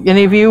know,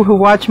 any of you who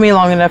watch me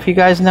long enough, you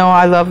guys know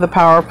I love the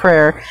power of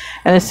prayer.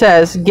 And it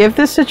says, give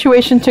this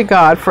situation to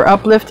God for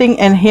uplifting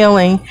and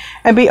healing,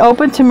 and be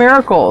open to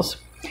miracles.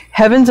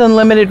 Heaven's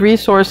unlimited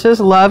resources,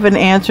 love, and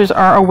answers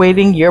are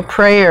awaiting your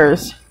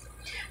prayers.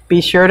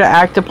 Be sure to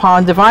act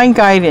upon divine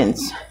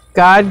guidance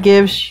God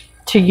gives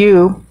to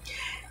you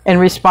in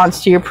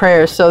response to your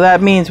prayers. So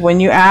that means when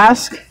you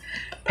ask,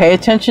 pay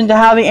attention to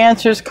how the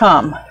answers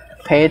come.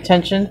 Pay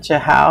attention to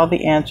how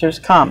the answers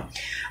come.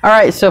 All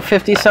right, so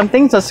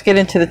 50-somethings. Let's get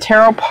into the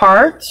tarot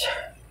part.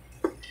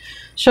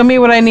 Show me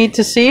what I need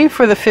to see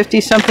for the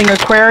 50-something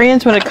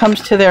Aquarians when it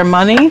comes to their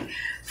money,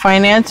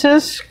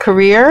 finances,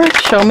 career.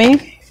 Show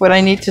me what I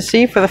need to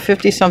see for the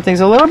 50-somethings.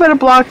 A little bit of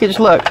blockage.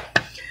 Look,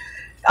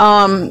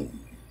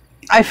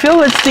 I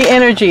feel it's the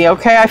energy,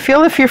 okay? I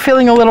feel if you're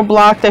feeling a little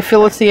blocked, I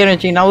feel it's the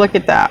energy. Now look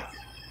at that.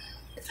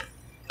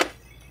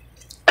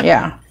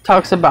 Yeah,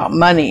 talks about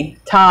money,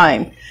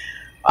 time,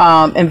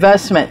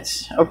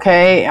 investments,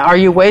 okay? Are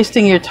you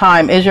wasting your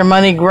time? Is your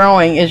money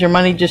growing? Is your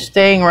money just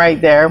staying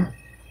right there?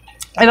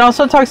 It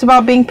also talks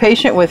about being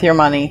patient with your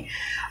money.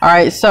 All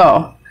right,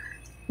 so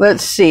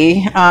let's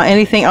see.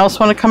 Anything else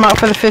want to come out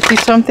for the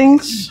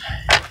 50-somethings?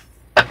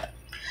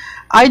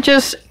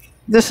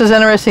 This is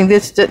interesting.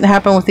 This didn't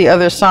happen with the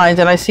other signs,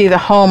 and I see the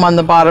home on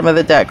the bottom of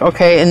the deck,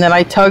 okay? And then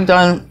I tugged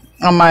on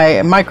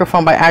my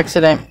microphone by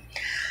accident.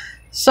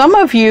 Some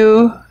of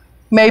you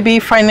may be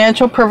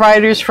financial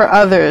providers for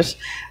others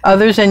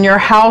in your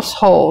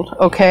household,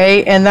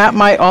 okay? And that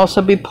might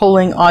also be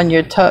pulling on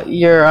your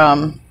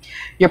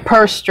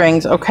purse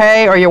strings,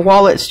 okay? Or your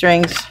wallet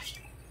strings.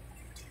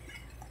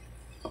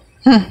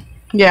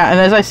 Yeah, and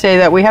as I say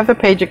that, we have the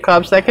Page of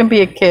Cups. That can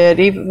be a kid,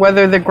 even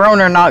whether they're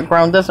grown or not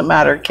grown, doesn't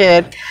matter,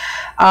 kid.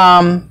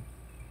 And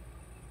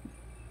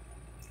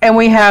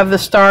we have the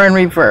Star in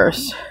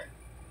reverse.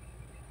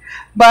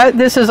 But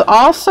this is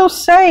also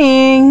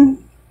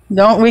saying,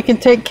 we can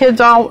take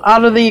kids all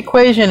out of the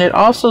equation. It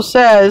also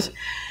says,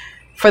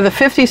 for the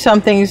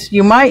 50-somethings,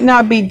 you might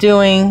not be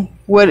doing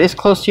what is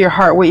close to your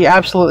heart, what you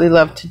absolutely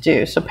love to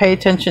do. So pay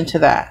attention to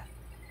that.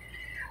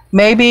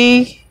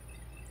 Maybe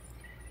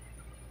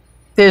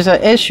there's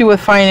an issue with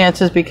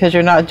finances because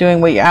you're not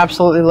doing what you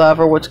absolutely love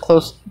or what's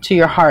close to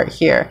your heart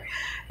here.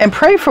 And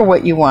pray for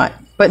what you want,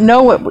 but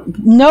know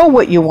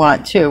what you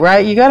want too,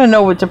 right? You got to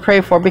know what to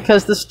pray for,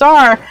 because the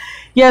Star,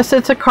 yes,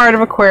 it's a card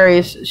of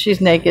Aquarius. She's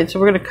naked, so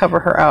we're going to cover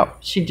her up.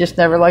 She just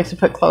never likes to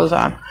put clothes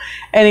on.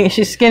 And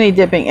she's skinny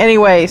dipping.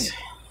 Anyways,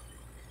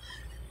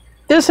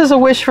 this is a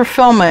wish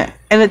fulfillment,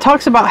 and it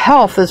talks about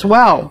health as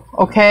well,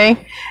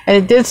 okay? And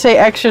it did say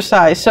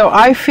exercise. So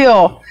I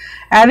feel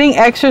adding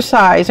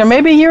exercise, or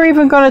maybe you're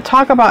even going to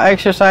talk about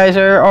exercise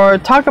or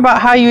talk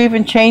about how you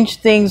even change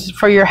things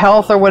for your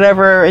health or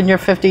whatever in your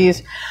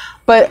 50s.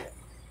 But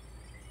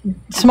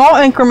small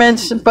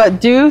increments, but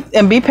do,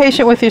 and be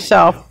patient with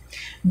yourself.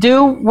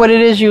 Do what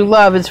it is you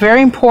love. It's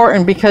very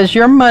important, because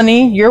your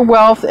money, your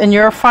wealth, and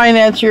your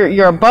finance,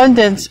 your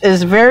abundance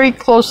is very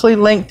closely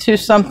linked to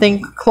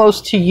something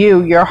close to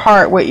you, your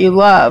heart, what you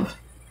love.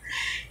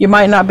 You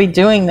might not be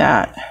doing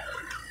that.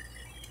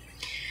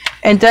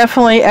 And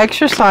definitely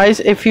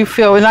exercise if you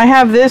feel. And I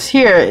have this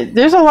here.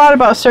 There's a lot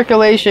about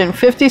circulation.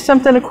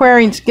 50-something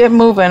Aquarians, get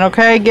moving,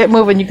 okay? Get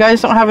moving. You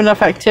guys don't have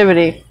enough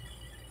activity.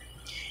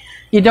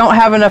 You don't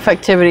have enough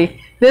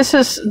activity. This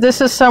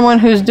is someone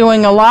who's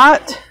doing a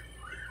lot,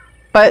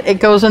 but it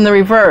goes in the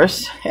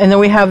reverse. And then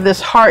we have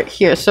this heart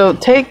here. So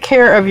take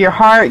care of your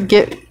heart.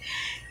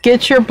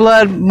 Get your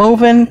blood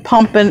moving,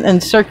 pumping,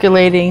 and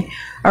circulating.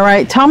 All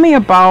right, tell me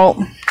about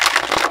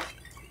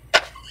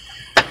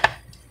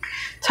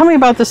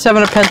the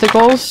Seven of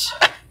Pentacles.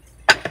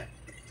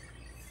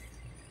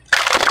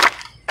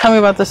 Tell me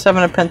about the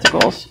Seven of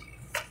Pentacles.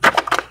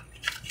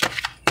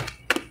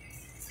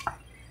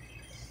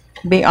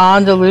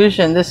 Beyond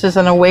illusion. This is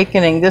an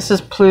awakening. This is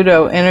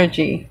Pluto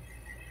energy.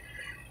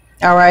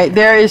 All right.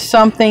 There is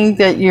something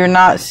that you're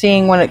not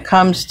seeing when it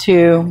comes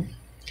to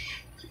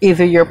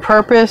either your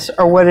purpose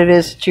or what it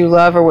is that you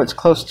love or what's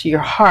close to your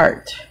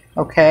heart.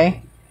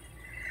 Okay.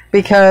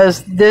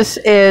 Because this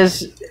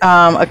is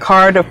a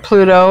card of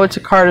Pluto, it's a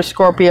card of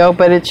Scorpio,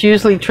 but it's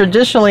usually,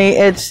 traditionally,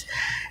 it's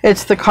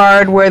It's the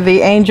card where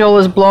the angel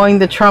is blowing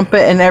the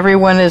trumpet and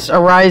everyone is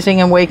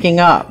arising and waking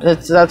up.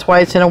 That's why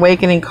it's an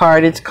awakening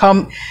card.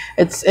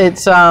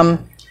 It's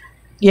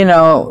you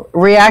know,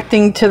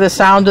 reacting to the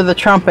sound of the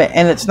trumpet,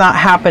 and it's not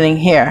happening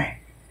here.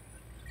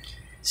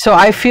 So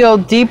I feel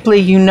deeply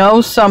you know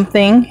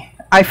something.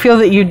 I feel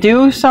that you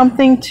do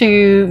something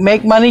to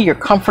make money. You're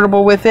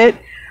comfortable with it.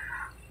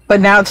 But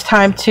now it's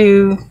time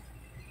to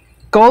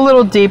go a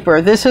little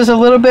deeper. This is a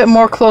little bit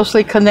more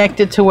closely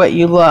connected to what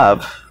you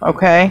love,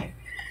 okay?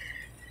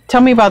 Tell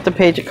me about the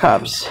Page of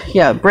Cups.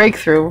 Yeah,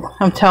 breakthrough.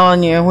 I'm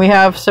telling you. We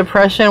have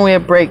suppression, we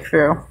have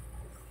breakthrough.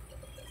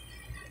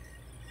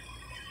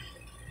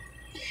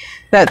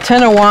 That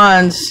Ten of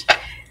Wands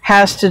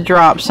has to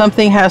drop.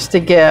 Something has to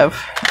give.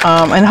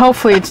 And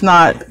hopefully it's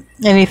not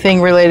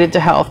anything related to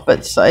health,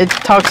 but it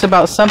talks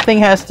about something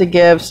has to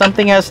give,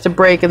 something has to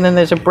break, and then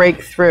there's a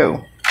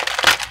breakthrough.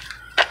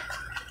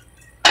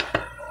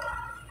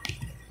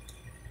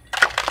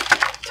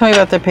 Tell me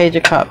about the Page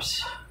of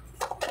Cups.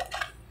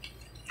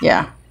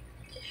 Yeah.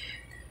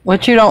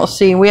 What you don't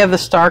see, we have the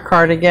Star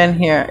card again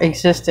here,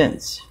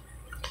 existence.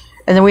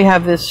 And then we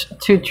have this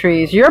 2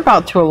 trees. You're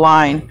about to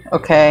align,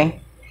 okay?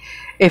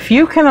 If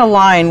you can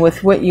align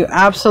with what you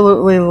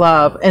absolutely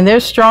love, and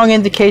there's strong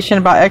indication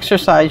about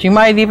exercise. You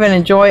might even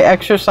enjoy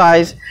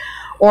exercise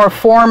or a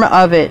form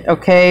of it,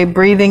 okay?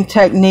 Breathing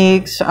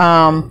techniques,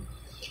 yoga,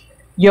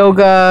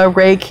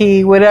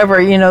 Reiki, whatever.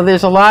 You know,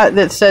 there's a lot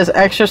that says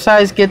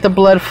exercise, get the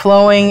blood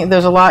flowing.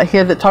 There's a lot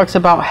here that talks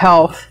about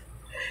health.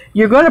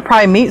 You're going to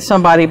probably meet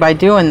somebody by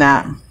doing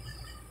that.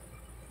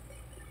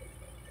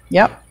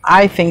 Yep,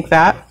 I think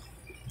that.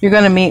 You're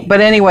going to meet,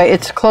 but anyway,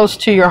 it's close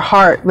to your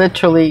heart,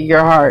 literally your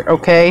heart,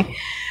 okay?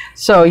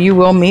 So you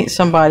will meet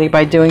somebody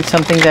by doing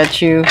something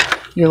that you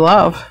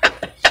love.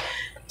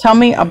 Tell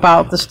me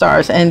about the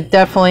stars, and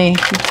definitely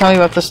tell me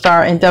about the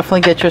star, and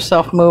definitely get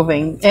yourself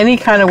moving. Any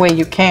kind of way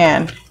you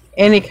can.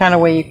 Any kind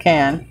of way you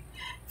can.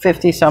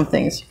 50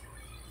 somethings.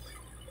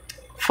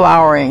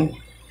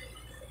 Flowering.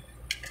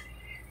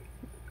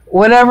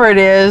 Whatever it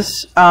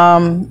is,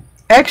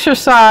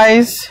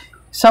 exercise,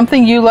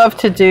 something you love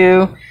to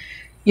do,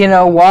 you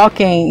know,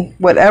 walking,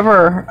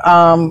 whatever,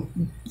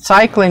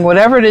 cycling,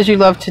 whatever it is you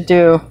love to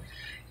do,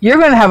 you're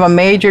going to have a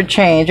major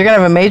change. You're going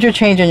to have a major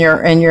change in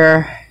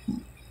your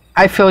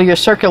I feel your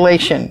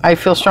circulation. I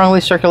feel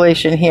strongly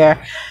circulation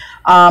here.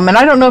 And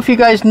I don't know if you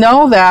guys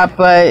know that,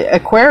 but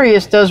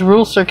Aquarius does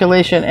rule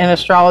circulation in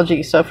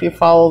astrology. So if you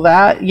follow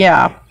that,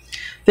 yeah,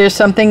 there's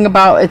something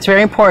about, it's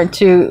very important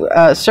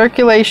to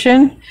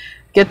circulation,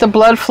 get the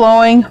blood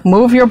flowing,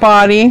 move your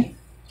body.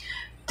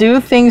 Do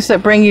things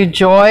that bring you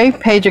joy.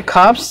 Page of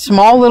Cups.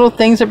 Small little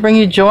things that bring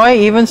you joy.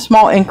 Even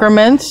small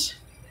increments.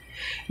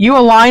 You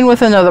align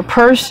with another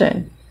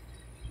person.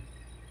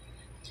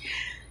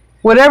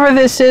 Whatever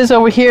this is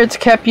over here, it's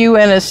kept you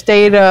in a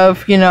state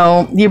of, you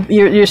know,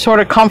 you're sort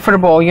of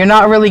comfortable. You're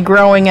not really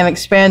growing and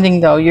expanding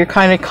though. You're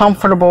kind of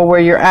comfortable where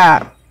you're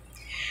at.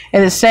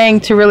 And it's saying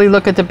to really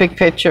look at the big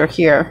picture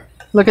here.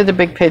 Look at the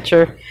big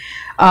picture.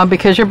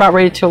 Because you're about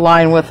ready to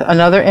align with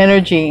another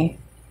energy.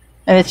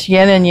 And it's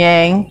yin and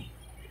yang.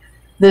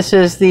 This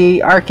is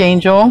the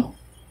Archangel.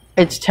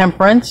 It's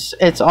Temperance.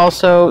 It's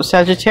also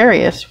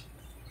Sagittarius.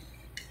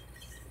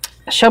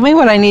 Show me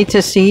what I need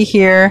to see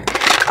here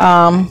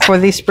for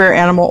the Spirit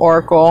Animal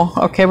Oracle.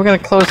 Okay, we're going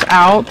to close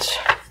out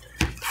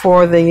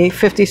for the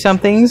 50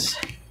 somethings.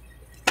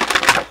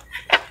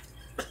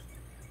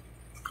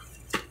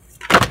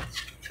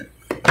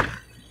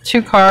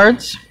 Two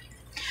cards.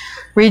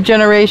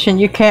 Regeneration.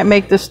 You can't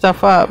make this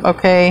stuff up.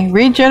 Okay,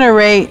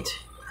 regenerate.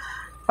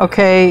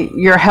 Okay,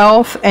 your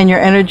health and your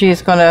energy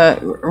is going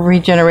to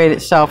regenerate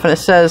itself. And it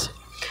says,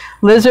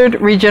 Lizard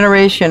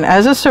regeneration.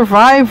 As a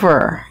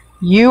survivor,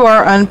 you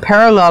are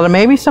unparalleled. And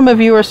maybe some of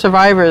you are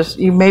survivors.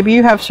 Maybe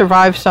you have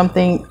survived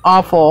something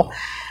awful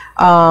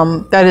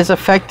that has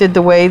affected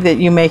the way that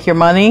you make your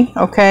money.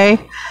 Okay,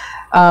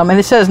 and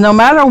it says, no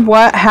matter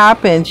what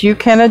happens, you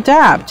can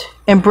adapt.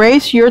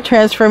 Embrace your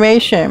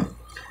transformation.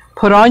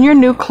 Put on your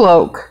new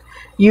cloak.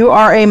 You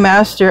are a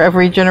master of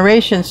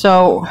regeneration.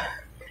 So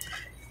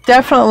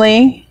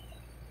definitely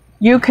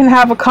you can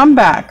have a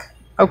comeback.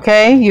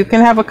 Okay, you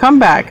can have a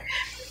comeback.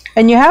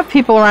 And you have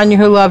people around you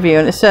who love you.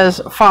 And it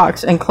says,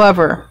 fox and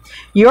clever.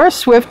 You're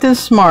swift and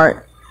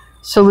smart.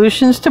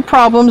 Solutions to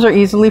problems are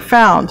easily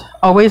found.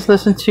 Always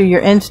listen to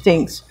your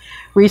instincts.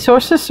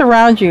 Resources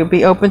surround you.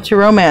 Be open to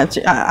romance.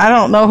 I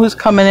don't know who's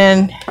coming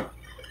in,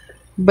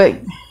 but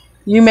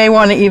you may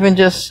want to even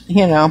just,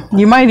 you know,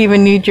 you might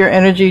even need your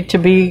energy to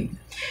be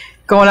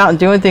going out and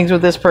doing things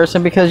with this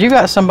person, because you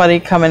got somebody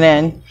coming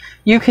in.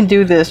 You can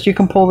do this. You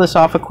can pull this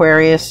off,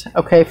 Aquarius.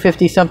 Okay,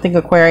 50-something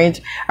Aquarians.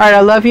 All right, I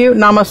love you.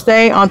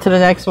 Namaste. On to the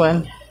next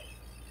one.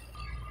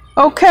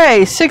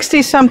 Okay,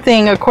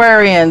 60-something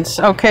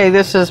Aquarians. Okay,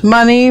 this is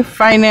money,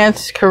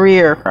 finance,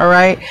 career. All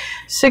right,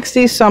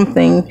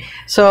 60-something.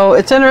 So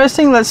it's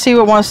interesting. Let's see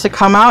what wants to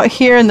come out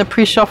here. In the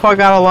pre-shuffle, I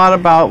got a lot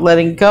about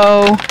letting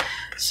go.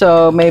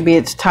 So maybe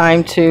it's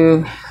time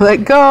to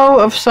let go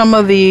of some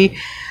of the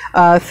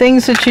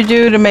things that you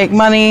do to make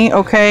money.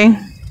 Okay.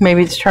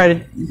 Maybe it's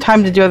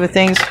time to do other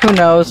things. Who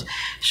knows?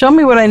 Show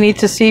me what I need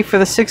to see for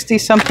the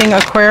 60-something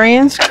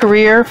Aquarians.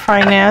 Career,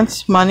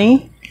 finance,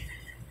 money.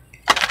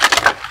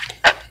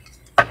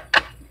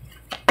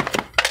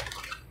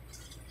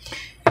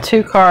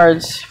 Two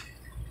cards.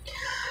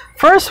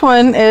 First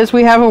one is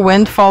we have a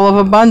windfall of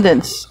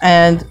abundance,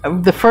 and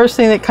the first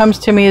thing that comes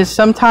to me is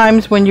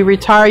sometimes when you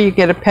retire you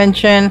get a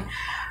pension,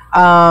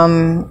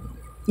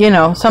 you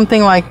know,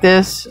 something like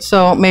this.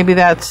 So maybe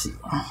that's,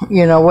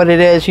 you know, what it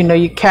is. You know,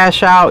 you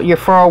cash out your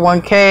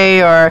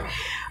 401k or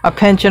a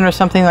pension or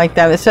something like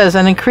that. It says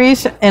an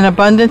increase in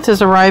abundance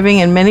is arriving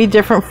in many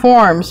different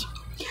forms,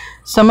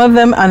 some of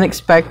them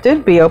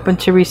unexpected. Be open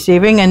to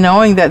receiving and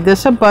knowing that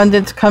this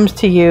abundance comes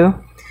to you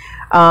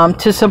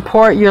to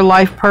support your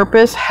life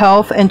purpose,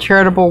 health, and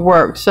charitable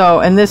work.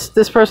 So, and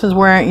this person's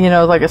wearing, you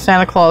know, like a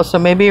Santa Claus, so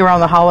maybe around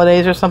the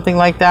holidays or something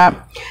like that.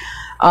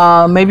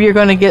 Maybe you're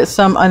going to get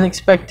some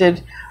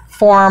unexpected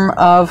form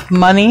of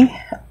money,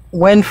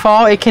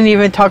 windfall. It can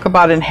even talk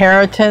about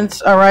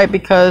inheritance, all right,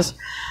 because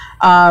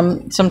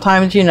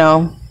sometimes, you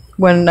know,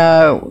 when,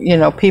 you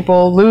know,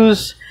 people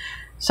lose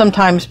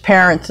sometimes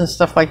parents and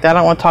stuff like that. I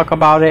don't want to talk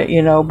about it,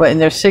 you know, but in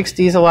their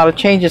 60s, a lot of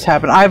changes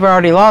happen. I've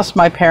already lost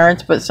my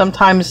parents, but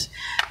sometimes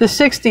the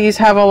 60s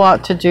have a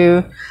lot to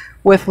do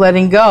with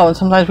letting go. And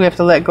sometimes we have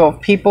to let go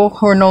of people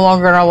who are no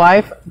longer in our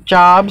life,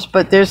 jobs,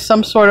 but there's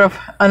some sort of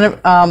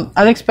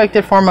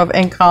unexpected form of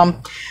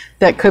income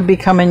that could be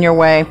coming your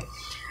way.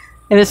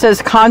 And it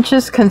says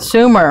conscious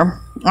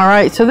consumer. All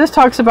right, so this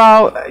talks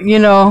about, you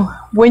know,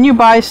 when you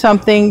buy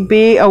something,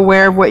 be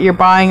aware of what you're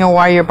buying and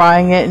why you're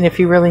buying it, and if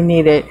you really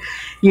need it.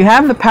 You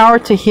have the power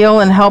to heal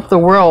and help the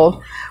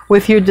world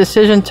with your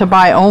decision to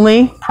buy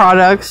only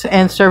products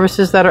and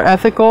services that are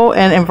ethical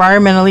and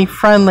environmentally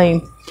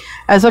friendly.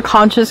 As a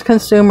conscious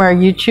consumer,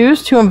 you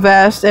choose to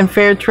invest in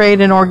fair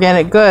trade and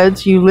organic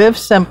goods. You live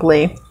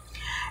simply,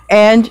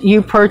 and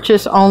you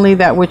purchase only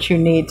that which you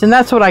need. And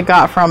that's what I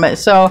got from it.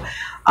 So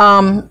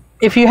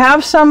if you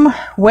have some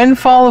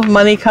windfall of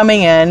money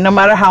coming in, no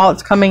matter how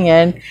it's coming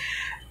in,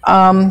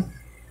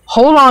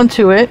 hold on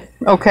to it,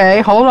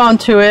 okay? Hold on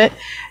to it,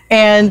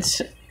 and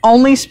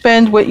only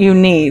spend what you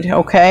need,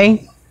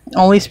 okay?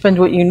 Only spend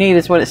what you need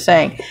is what it's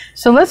saying.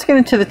 So let's get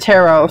into the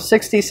tarot.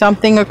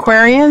 60-something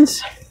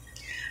Aquarians.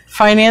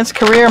 Finance,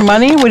 career,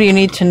 money. What do you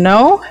need to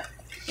know?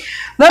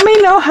 Let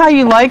me know how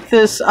you like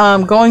this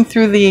going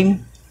through the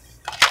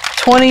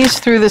 20s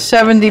through the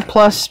 70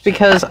 plus,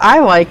 because I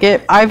like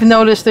it. I've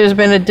noticed there's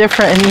been a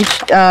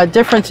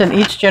difference in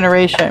each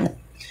generation.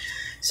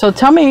 So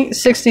tell me,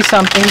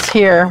 60-somethings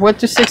here. What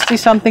do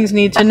 60-somethings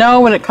need to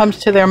know when it comes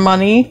to their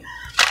money?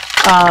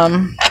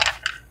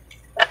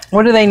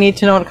 What do they need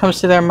to know when it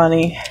comes to their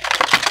money?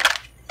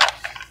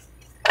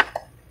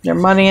 Their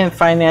money and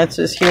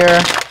finances here.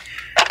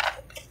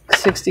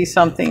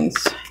 60-somethings.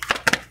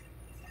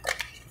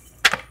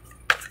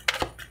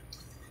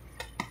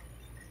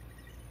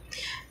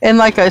 And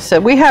like I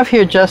said, we have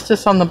here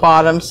justice on the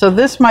bottom. So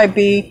this might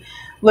be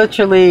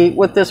literally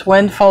with this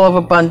windfall of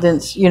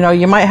abundance. You know,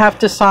 you might have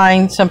to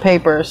sign some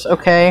papers,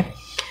 okay?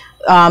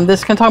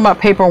 This can talk about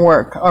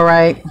paperwork, all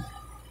right?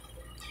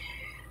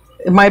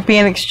 It might be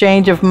an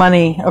exchange of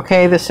money,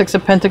 okay? The Six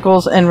of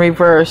Pentacles in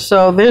reverse.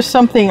 So there's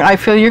something, I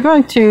feel you're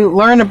going to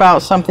learn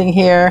about something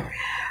here.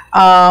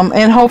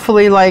 And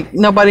hopefully, like,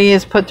 nobody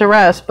is put to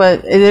rest.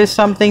 But it is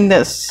something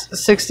that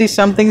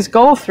 60-somethings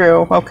go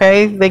through,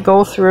 okay? They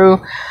go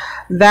through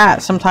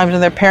that sometimes when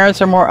their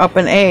parents are more up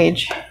in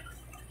age.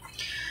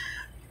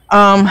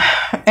 But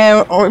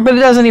it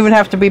doesn't even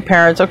have to be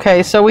parents.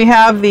 Okay, so we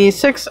have the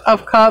Six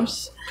of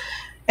Cups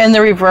in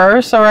the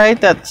reverse, all right?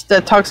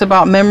 That talks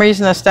about memories,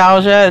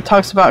 nostalgia. It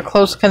talks about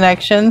close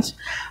connections.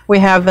 We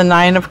have the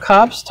Nine of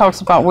Cups,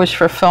 talks about wish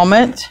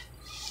fulfillment.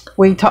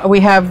 We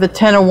have the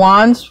Ten of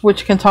Wands,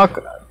 which can talk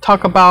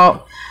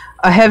about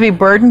a heavy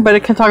burden, but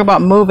it can talk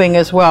about moving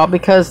as well,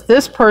 because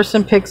this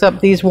person picks up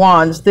these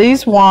wands.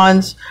 These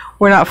wands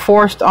were not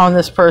forced on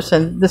this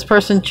person. This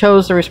person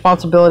chose the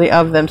responsibility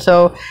of them.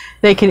 So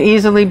they could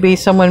easily be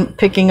someone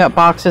picking up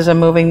boxes and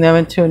moving them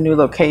into a new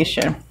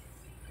location.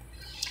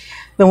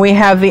 Then we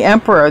have the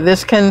Emperor.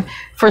 This can,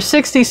 for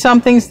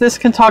 60-somethings, this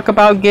can talk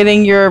about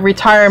getting your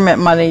retirement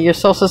money, your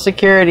Social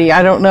Security.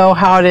 I don't know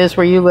how it is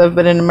where you live,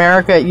 but in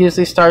America, it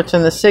usually starts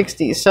in the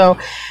 60s. So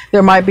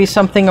there might be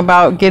something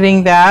about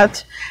getting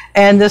that.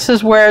 And this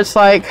is where it's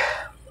like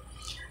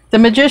the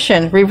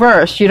Magician,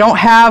 reversed. You don't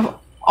have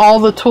all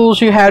the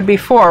tools you had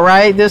before,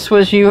 right? This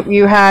was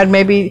you had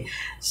maybe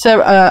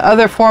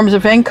other forms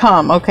of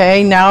income,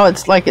 okay? Now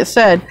it's like it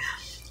said,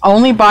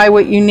 only buy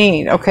what you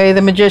need, okay?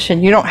 The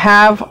Magician, you don't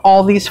have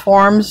all these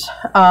forms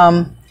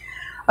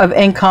of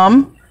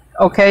income,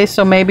 okay?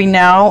 So maybe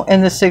now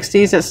in the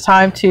 60s, it's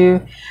time to,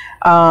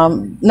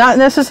 not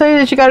necessarily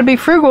that you got to be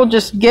frugal,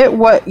 just get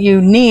what you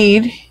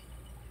need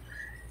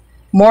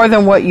more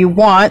than what you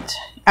want.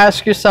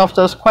 Ask yourself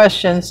those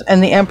questions,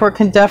 and the Emperor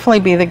can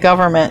definitely be the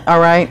government, all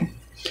right?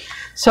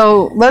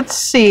 So let's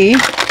see.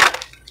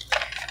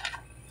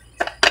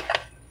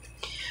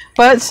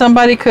 But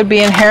somebody could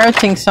be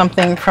inheriting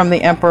something from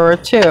the Emperor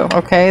too,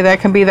 okay? That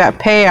can be that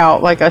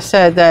payout, like I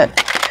said,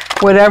 that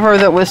whatever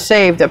that was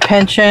saved, a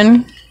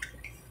pension.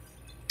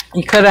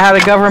 You could have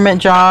had a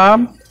government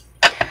job.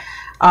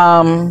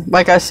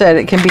 Like I said,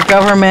 it can be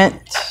government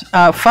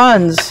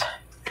funds.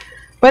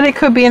 But it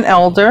could be an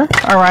elder,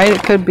 all right?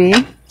 It could be.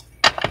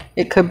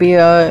 It could be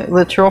a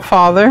literal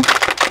father.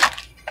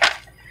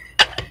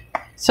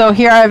 So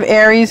here I have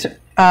Aries,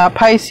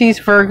 Pisces,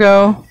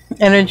 Virgo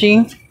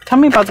energy. Tell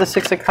me about the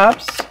Six of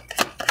Cups.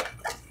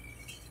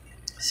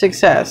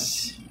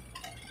 Success.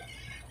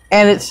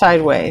 And it's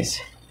sideways.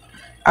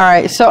 All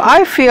right, so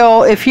I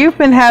feel if you've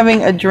been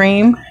having a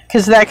dream,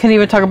 because that can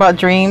even talk about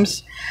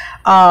dreams.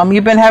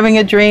 You've been having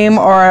a dream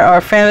or a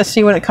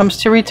fantasy when it comes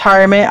to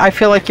retirement. I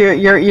feel like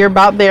you're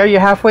about there. You're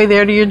halfway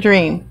there to your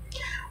dream.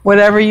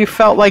 Whatever you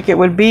felt like it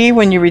would be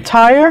when you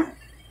retire.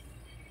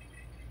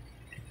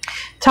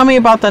 Tell me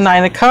about the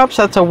Nine of Cups.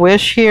 That's a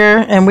wish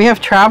here. And we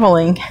have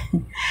traveling.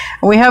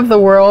 We have the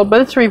world, but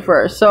it's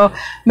reversed. So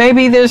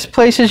maybe there's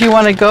places you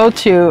want to go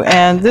to.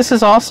 And this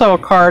is also a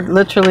card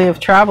literally of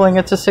traveling.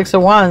 It's a Six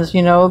of Wands.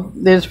 You know,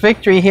 there's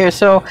victory here.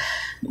 So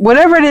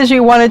whatever it is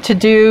you wanted to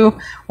do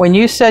when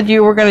you said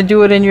you were going to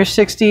do it in your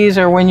 60s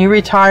or when you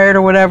retired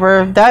or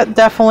whatever, that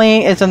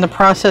definitely is in the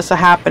process of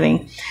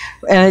happening.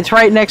 And it's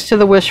right next to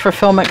the wish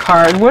fulfillment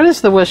card. What is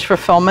the wish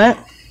fulfillment?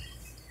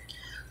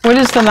 What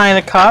is the Nine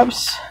of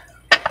Cups?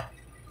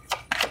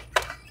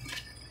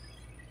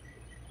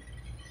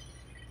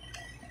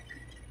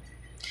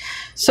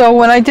 So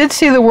when I did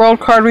see the World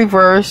card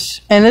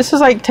reverse, and this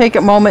is like take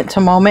it moment to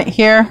moment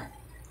here.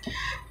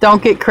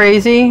 Don't get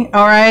crazy,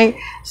 all right?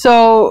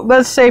 So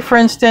let's say, for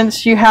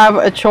instance, you have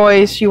a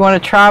choice. You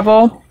want to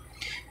travel.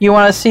 You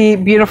want to see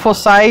beautiful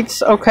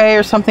sights, okay,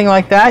 or something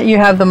like that. You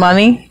have the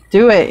money.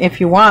 Do it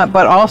if you want.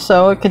 But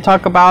also it can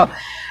talk about,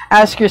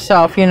 ask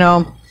yourself, you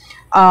know,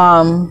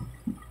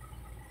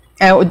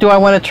 do I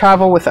want to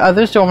travel with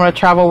others? Do I want to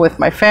travel with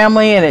my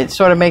family? And it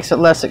sort of makes it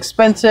less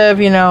expensive,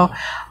 you know,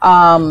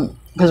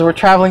 because we're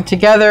traveling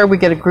together, we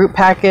get a group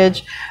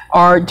package.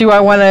 Or do I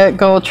want to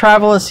go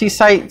travel and see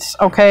sights?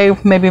 Okay,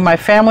 maybe my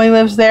family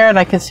lives there and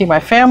I can see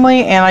my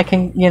family and I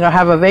can, you know,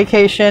 have a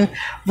vacation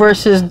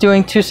versus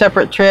doing two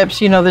separate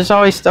trips. You know, there's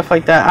always stuff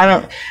like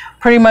that.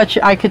 Pretty much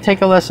I could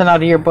take a lesson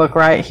out of your book,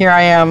 right? Here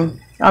I am,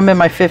 I'm in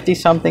my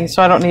 50-something,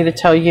 so I don't need to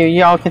tell you.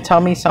 Y'all can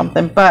tell me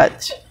something,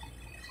 but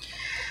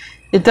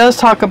it does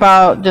talk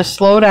about just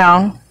slow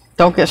down.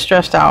 Don't get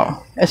stressed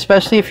out,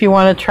 especially if you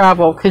want to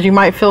travel, because you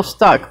might feel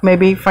stuck.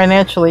 Maybe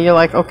financially, you're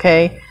like,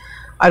 okay,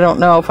 I don't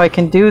know if I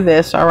can do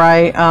this, all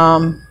right?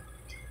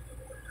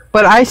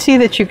 But I see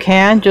that you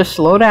can. Just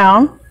slow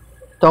down.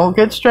 Don't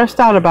get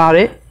stressed out about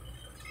it.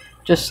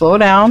 Just slow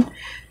down.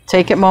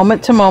 Take it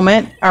moment to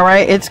moment, all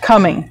right? It's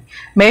coming.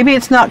 Maybe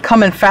it's not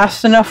coming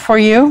fast enough for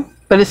you,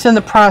 but it's in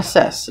the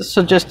process,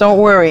 so just don't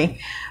worry.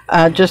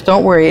 Just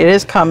don't worry. It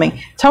is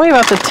coming. Tell me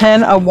about the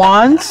Ten of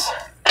Wands.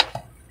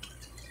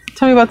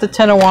 Tell me about the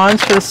Ten of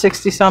Wands for the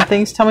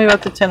 60-somethings. Tell me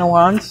about the Ten of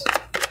Wands.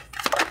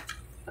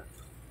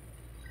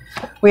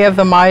 We have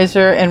the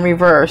Miser in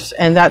reverse,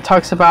 and that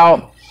talks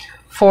about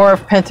Four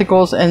of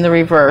Pentacles in the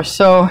reverse.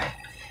 So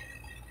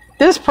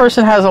this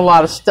person has a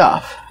lot of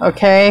stuff,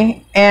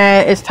 okay?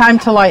 And it's time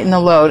to lighten the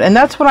load. And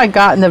that's what I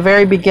got in the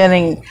very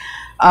beginning.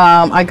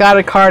 I got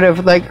a card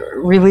of like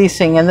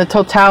releasing and the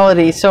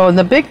totality. So in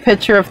the big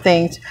picture of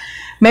things,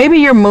 maybe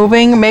you're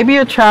moving, maybe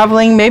you're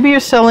traveling, maybe you're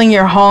selling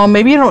your home,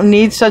 maybe you don't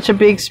need such a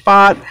big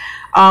spot.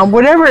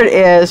 Whatever it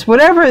is,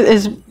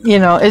 you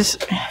know, is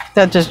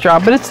that just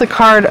dropped. But it's the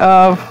card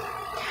of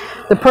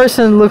the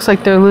person looks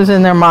like they're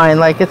losing their mind,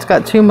 like it's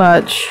got too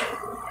much.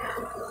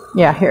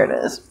 Yeah, here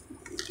it is.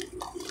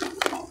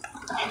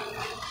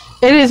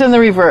 It is in the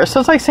reverse. So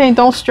it's like saying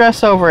don't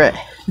stress over it.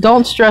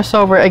 Don't stress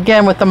over it.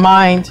 Again, with the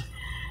mind.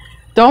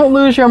 Don't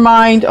lose your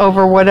mind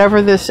over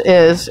whatever this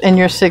is in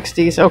your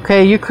 60s,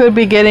 okay? You could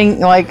be getting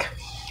like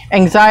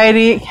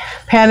anxiety,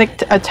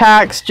 panic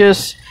attacks,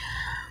 just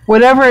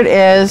whatever it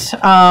is,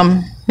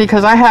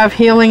 because I have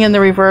healing in the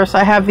reverse.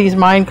 I have these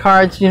mind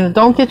cards. You know,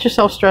 don't get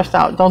yourself stressed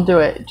out. Don't do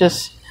it.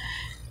 Just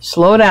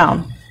slow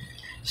down.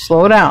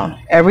 Slow down.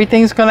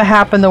 Everything's going to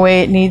happen the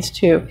way it needs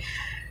to.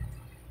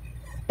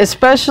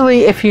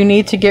 Especially if you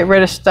need to get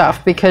rid of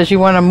stuff because you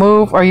want to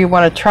move or you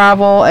want to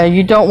travel and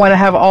you don't want to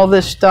have all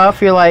this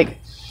stuff. You're like,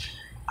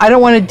 I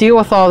don't want to deal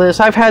with all this.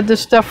 I've had this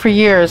stuff for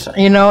years.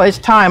 You know, it's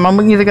time. I'm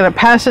either going to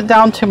pass it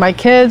down to my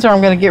kids or I'm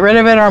going to get rid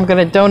of it or I'm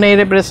going to donate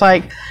it. But it's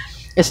like,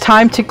 it's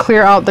time to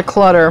clear out the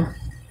clutter.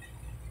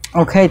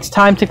 Okay, it's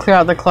time to clear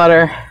out the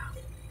clutter.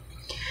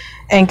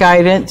 And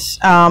guidance,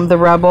 the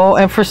rebel.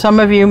 And for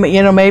some of you,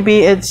 you know,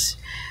 maybe it's,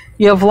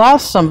 you've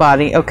lost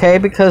somebody, okay,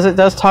 because it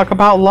does talk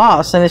about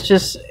loss. And it's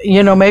just,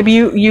 you know, maybe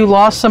you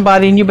lost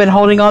somebody and you've been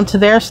holding on to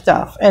their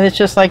stuff. And it's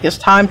just like, it's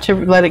time to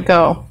let it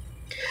go.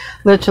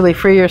 Literally,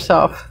 free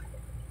yourself.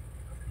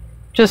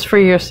 Just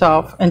free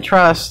yourself and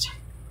trust.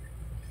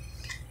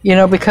 You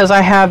know, because I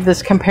have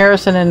this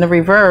comparison in the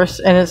reverse.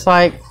 And it's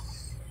like,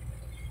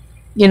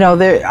 you know,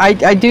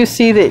 I do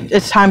see that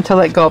it's time to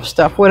let go of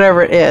stuff,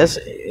 whatever it is.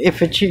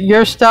 If it's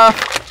your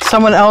stuff,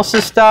 someone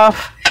else's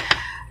stuff.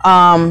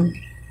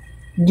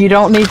 You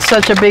don't need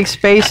such a big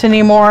space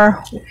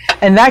anymore.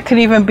 And that could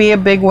even be a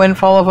big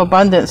windfall of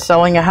abundance,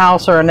 selling a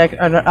house or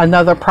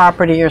another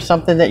property or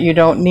something that you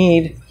don't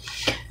need.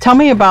 Tell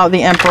me about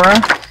the Emperor.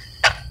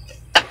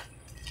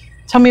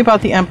 Tell me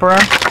about the Emperor.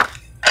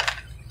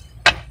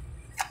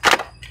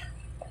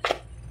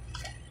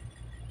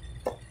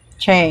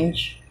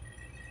 Change.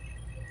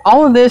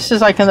 All of this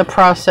is like in the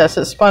process.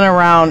 It spun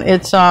around.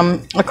 It's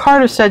a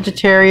card of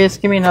Sagittarius.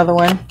 Give me another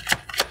one.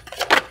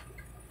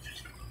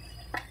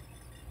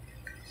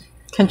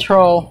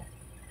 Control.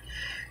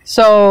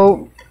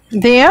 So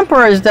the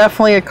Emperor is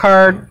definitely a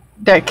card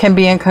that can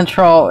be in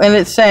control, and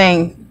it's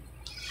saying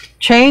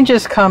change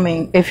is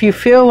coming. If you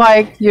feel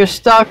like you're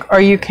stuck or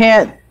you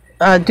can't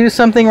do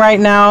something right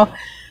now,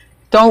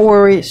 don't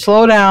worry,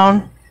 slow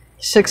down.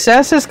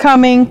 Success is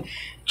coming,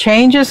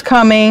 change is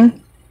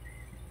coming,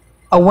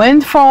 a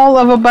windfall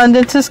of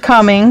abundance is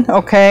coming,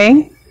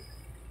 okay?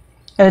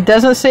 And it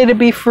doesn't say to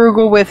be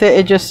frugal with it,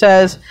 it just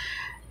says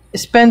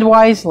spend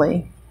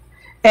wisely.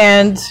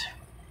 And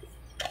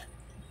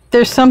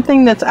there's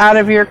something that's out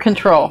of your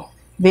control.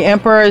 The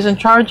Emperor is in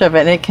charge of it,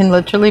 and it can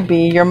literally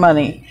be your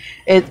money.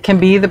 It can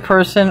be the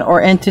person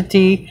or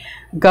entity,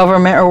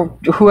 government, or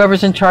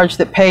whoever's in charge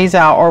that pays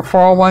out, or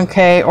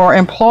 401k, or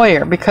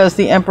employer, because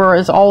the Emperor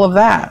is all of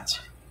that.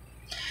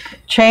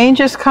 Change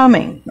is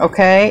coming,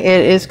 okay?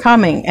 It is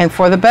coming, and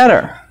for the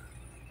better.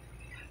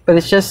 But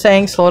it's just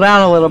saying slow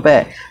down a little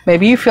bit.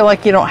 Maybe you feel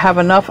like you don't have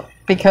enough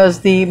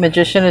because the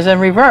Magician is in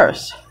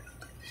reverse.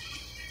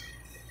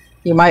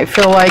 You might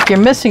feel like you're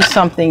missing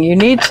something. You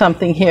need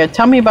something here.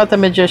 Tell me about the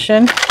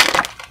Magician.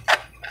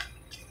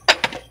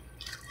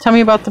 Tell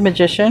me about the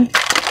Magician.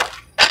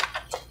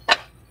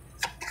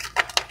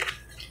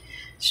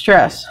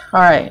 Stress. All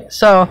right.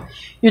 So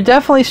you're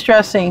definitely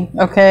stressing,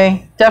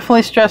 okay?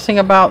 Definitely stressing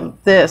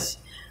about this,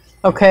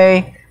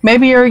 okay?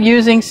 Maybe you're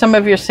using some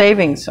of your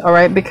savings, all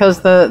right?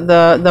 Because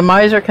the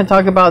miser can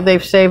talk about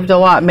they've saved a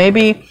lot.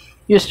 Maybe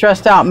you're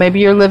stressed out. Maybe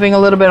you're living a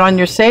little bit on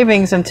your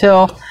savings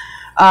until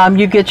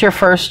you get your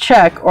first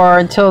check, or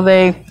until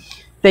they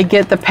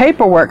get the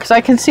paperwork. Because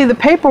I can see the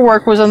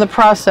paperwork was in the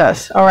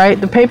process, all right?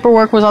 The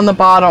paperwork was on the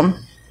bottom.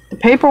 The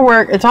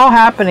paperwork, it's all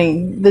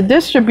happening. The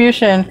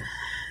distribution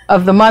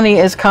of the money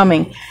is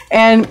coming.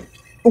 And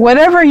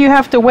whatever you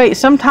have to wait,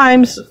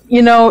 sometimes,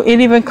 you know, it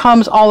even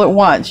comes all at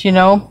once, you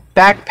know,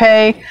 back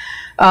pay.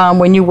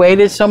 When you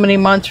waited so many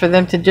months for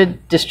them to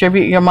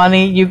distribute your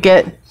money, you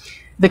get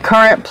the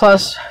current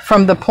plus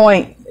from the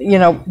point, you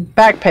know,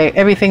 back pay,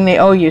 everything they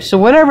owe you. So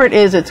whatever it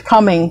is, it's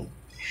coming.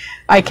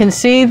 I can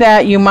see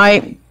that you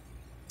might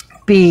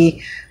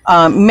be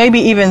maybe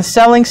even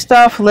selling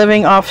stuff,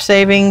 living off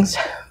savings,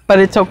 but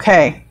it's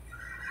okay.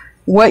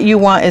 What you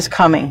want is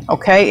coming,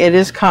 okay? It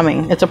is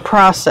coming. It's a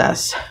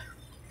process.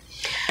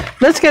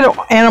 Let's get an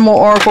animal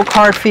oracle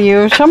card for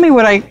you. Show me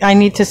what I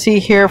need to see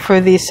here for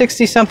the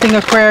 60-something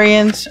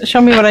Aquarians.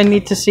 Show me what I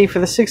need to see for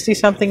the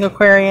 60-something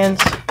Aquarians.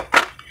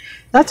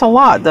 That's a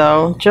lot,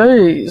 though.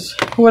 Jeez.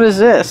 What is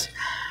this?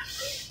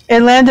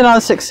 It landed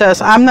on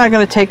success. I'm not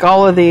going to take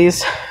all of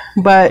these,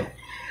 but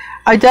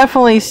I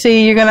definitely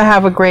see you're going to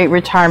have a great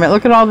retirement.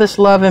 Look at all this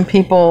love and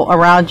people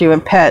around you,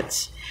 and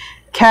pets.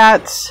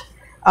 Cats.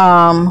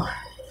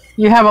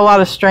 You have a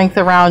lot of strength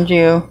around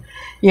you.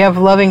 You have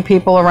loving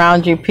people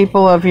around you,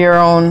 people of your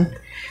own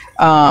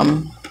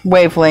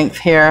wavelength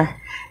here.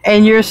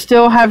 And you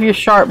still have your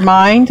sharp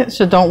mind,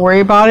 so don't worry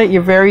about it.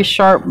 You're very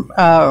sharp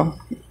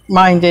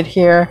minded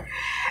here,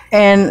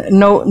 and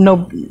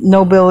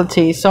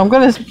nobility. So I'm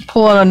going to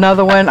pull on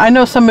another one. I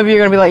know some of you are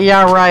going to be like,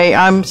 yeah, right,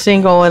 I'm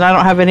single and I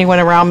don't have anyone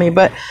around me,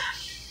 but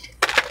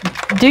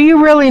do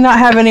you really not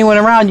have anyone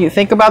around you?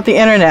 Think about the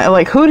internet.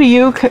 Like, who do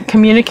you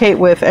communicate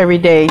with every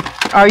day?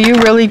 Are you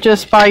really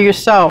just by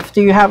yourself?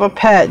 Do you have a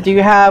pet? Do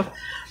you have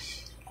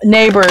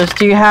neighbors?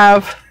 Do you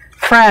have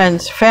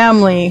friends,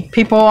 family,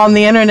 people on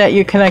the internet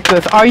you connect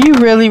with? Are you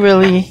really,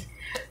 really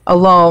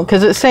alone?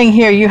 Because it's saying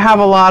here you have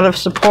a lot of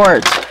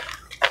support.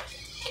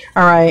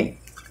 All right.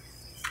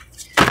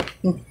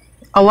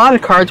 A lot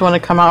of cards want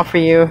to come out for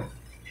you.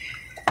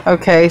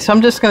 Okay, so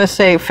I'm just going to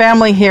say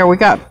family here. We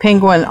got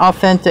Penguin,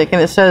 authentic,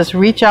 and it says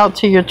reach out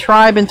to your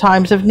tribe in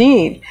times of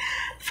need.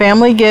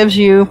 Family gives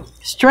you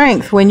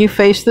strength when you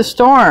face the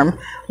storm.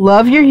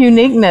 Love your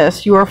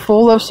uniqueness. You are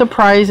full of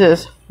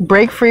surprises.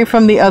 Break free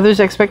from the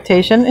other's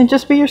expectation and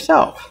just be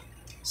yourself.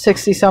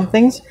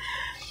 60-somethings.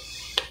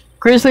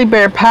 Grizzly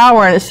bear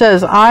power, and it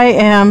says I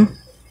am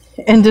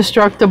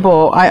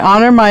indestructible. I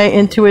honor my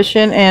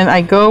intuition and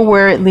I go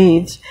where it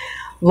leads.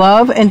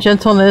 Love and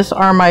gentleness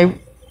are my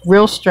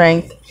real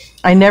strength.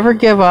 I never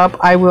give up.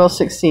 I will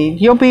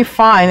succeed. You'll be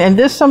fine. And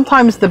this,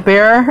 sometimes the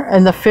bear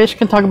and the fish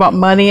can talk about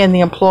money and the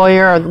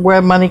employer, or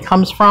where money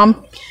comes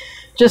from.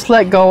 Just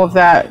let go of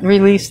that.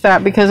 Release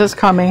that, because it's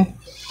coming.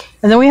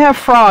 And then we have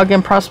frog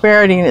and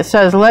prosperity, and it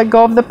says let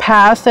go of the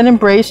past and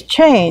embrace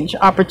change.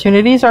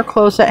 Opportunities are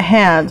close at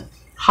hand.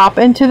 Hop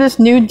into this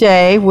new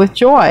day with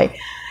joy.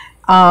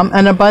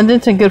 And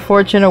abundance and good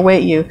fortune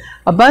await you.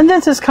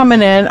 Abundance is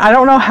coming in. I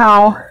don't know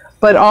how,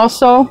 but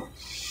also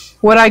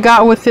what I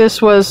got with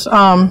this was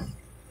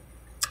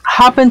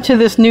hop into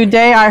this new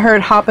day. I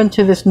heard hop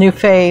into this new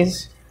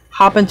phase.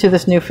 Hop into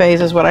this new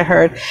phase is what I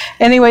heard.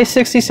 Anyway,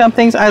 60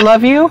 somethings, I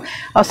love you.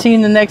 I'll see you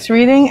in the next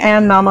reading,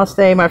 and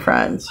namaste, my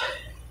friends.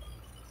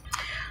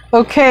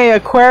 Okay,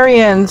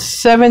 Aquarians,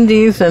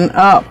 70s and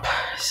up.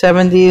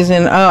 70s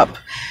and up.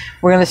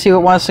 We're going to see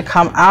what wants to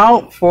come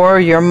out for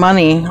your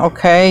money,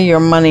 okay?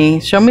 Your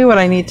money. Show me what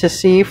I need to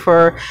see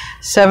for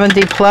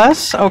 70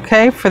 plus,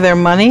 okay? For their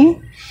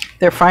money,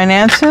 their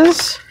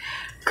finances,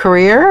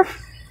 career.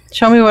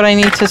 Show me what I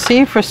need to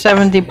see for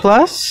 70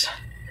 plus.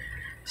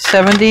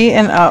 70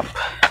 and up.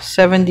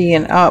 70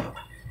 and up.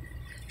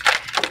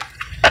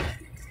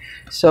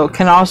 So it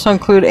can also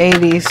include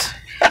 80s.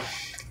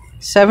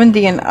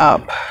 70 and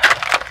up.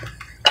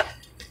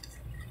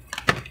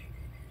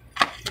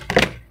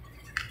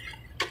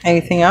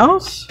 Anything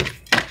else?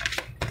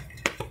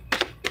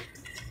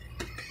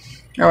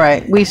 All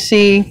right, we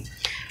see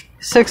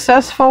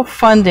successful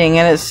funding,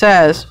 and it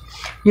says,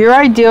 your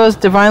ideal is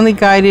divinely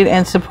guided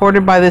and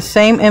supported by the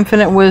same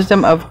infinite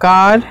wisdom of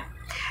God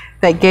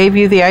that gave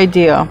you the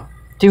idea.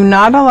 Do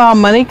not allow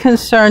money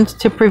concerns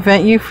to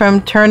prevent you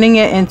from turning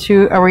it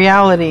into a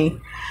reality.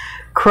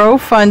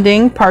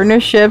 Crowdfunding,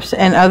 partnerships,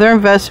 and other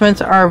investments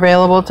are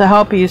available to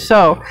help you.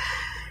 So,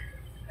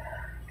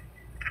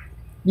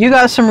 you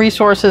got some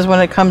resources when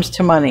it comes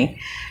to money.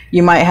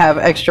 You might have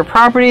extra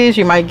properties.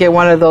 You might get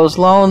one of those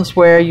loans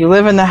where you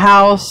live in the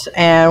house,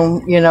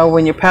 and you know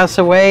when you pass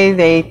away,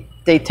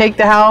 they take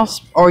the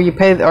house, or you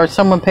pay, or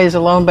someone pays the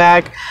loan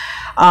back.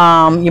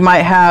 You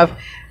might have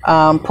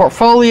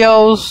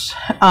portfolios.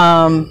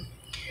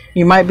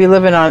 You might be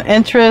living on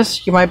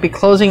interest. You might be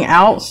closing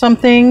out some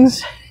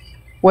things.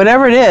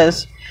 Whatever it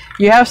is,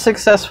 you have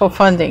successful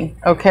funding.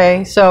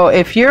 Okay, so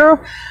if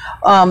you're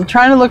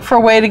trying to look for a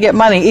way to get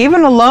money,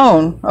 even a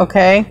loan,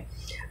 okay,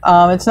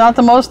 it's not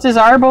the most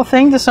desirable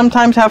thing to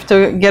sometimes have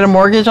to get a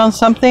mortgage on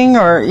something,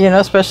 or you know,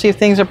 especially if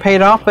things are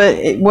paid off.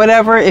 But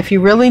whatever, if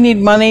you really need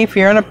money, if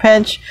you're in a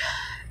pinch,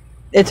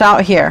 it's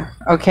out here,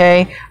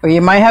 okay? Or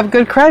you might have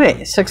good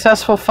credit,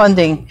 successful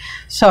funding.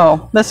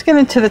 So let's get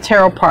into the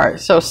tarot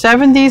part. So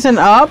 70s and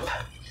up.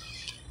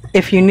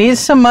 If you need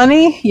some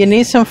money, you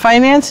need some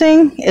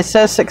financing, it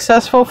says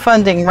successful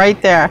funding right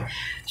there.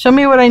 Show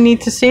me what I need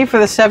to see for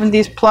the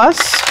 70s plus.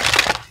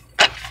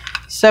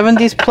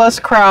 70s plus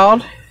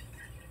crowd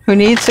who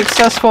needs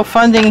successful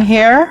funding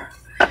here.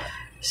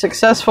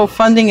 Successful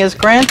funding is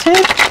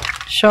granted.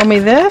 Show me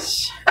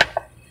this.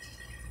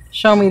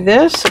 Show me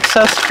this.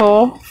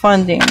 Successful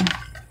funding.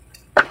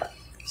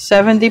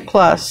 70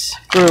 plus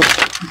group.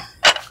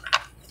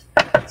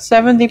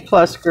 70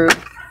 plus group.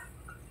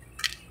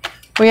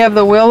 We have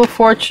the Wheel of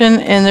Fortune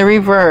in the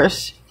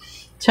reverse.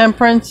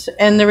 Temperance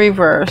in the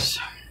reverse.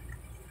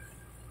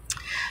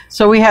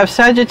 So we have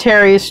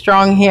Sagittarius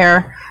strong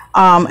here,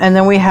 and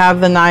then we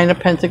have the Nine of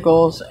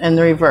Pentacles in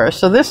the reverse.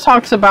 So this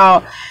talks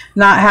about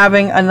not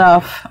having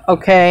enough,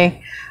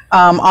 okay,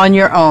 on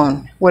your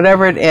own,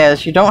 whatever it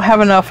is. You don't have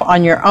enough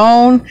on your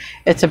own.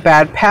 It's a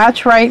bad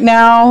patch right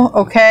now,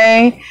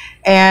 okay,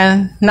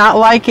 and not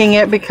liking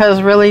it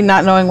because really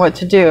not knowing what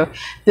to do.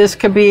 This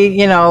could be,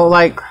 you know,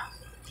 like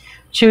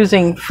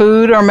choosing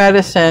food or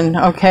medicine,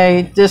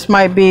 okay? This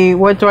might be,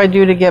 what do I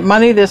do to get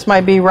money? This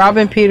might be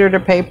robbing Peter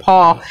to pay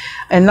Paul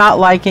and not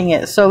liking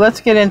it. So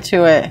let's get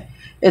into it.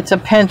 It's a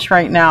pinch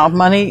right now.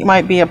 Money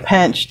might be a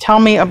pinch. Tell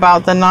me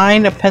about the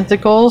Nine of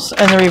Pentacles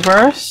in the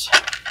reverse.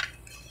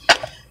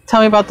 Tell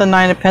me about the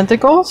Nine of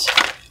Pentacles.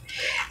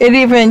 It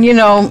even, you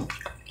know,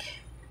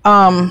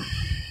 I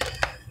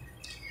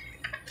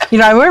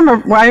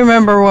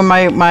remember when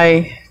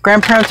my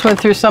grandparents went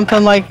through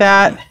something like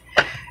that,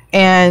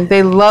 and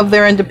they loved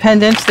their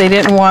independence. They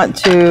didn't want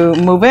to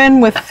move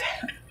in with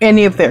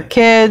any of their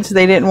kids.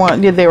 They didn't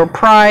want, they were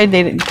proud.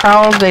 They didn't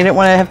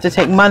want to have to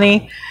take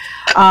money.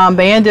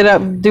 They ended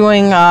up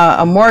doing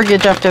a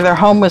mortgage after their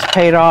home was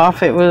paid off.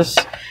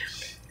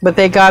 But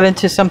they got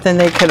into something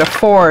they could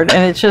afford.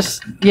 And it's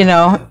just, you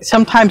know,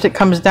 sometimes it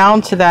comes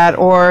down to that,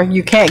 or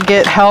you can't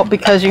get help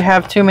because you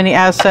have too many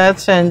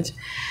assets, and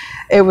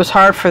it was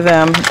hard for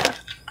them.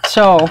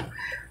 So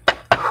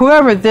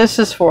whoever this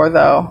is for,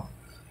 though,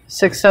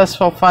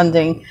 successful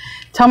funding.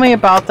 Tell me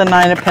about the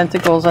Nine of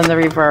Pentacles in the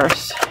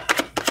reverse.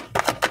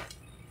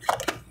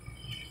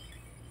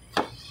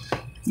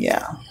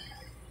 Yeah.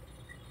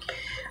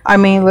 I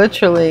mean,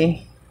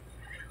 literally,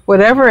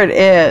 whatever it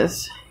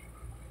is,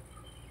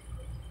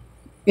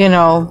 you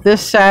know,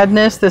 this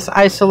sadness, this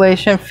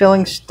isolation,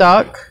 feeling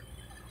stuck,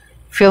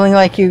 feeling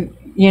like you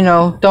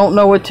know, don't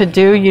know what to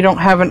do, you don't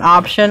have an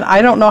option.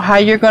 I don't know how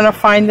you're going to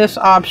find this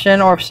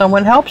option, or if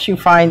someone helps you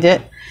find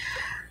it.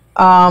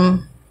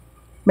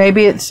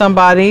 Maybe it's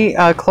somebody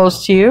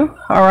close to you,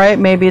 all right?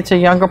 Maybe it's a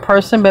younger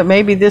person, but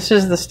maybe this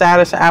is the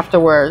status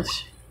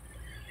afterwards.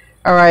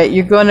 All right,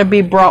 you're going to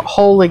be brought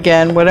whole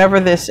again, whatever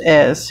this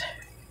is.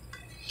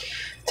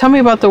 Tell me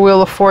about the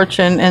Wheel of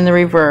Fortune in the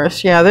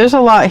reverse. Yeah, there's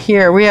a lot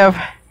here. We have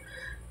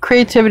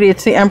creativity.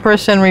 It's the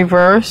Empress in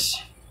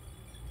reverse.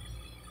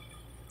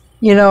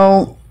 You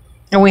know,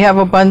 and we have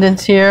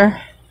abundance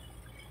here.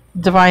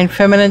 divine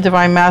feminine,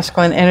 divine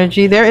masculine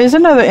energy. There is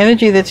another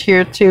energy that's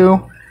here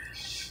to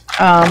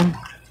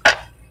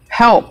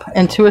help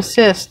and to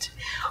assist.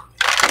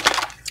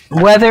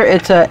 Whether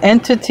it's an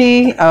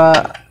entity,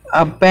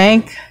 a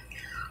bank,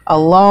 a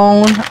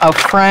loan, a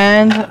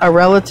friend, a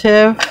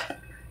relative,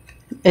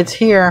 it's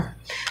here.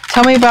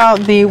 Tell me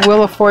about the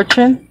Wheel of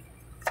Fortune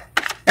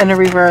in the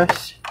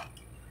reverse.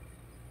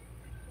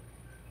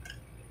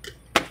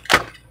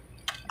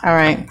 All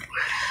right.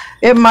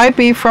 It might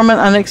be from an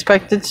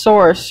unexpected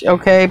source,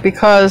 okay?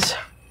 Because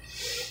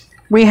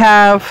we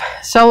have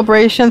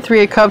celebration,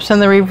 Three of Cups in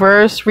the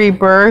reverse,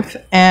 rebirth,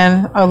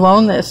 and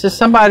aloneness. There's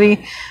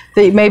somebody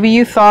that maybe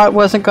you thought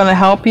wasn't going to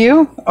help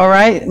you, all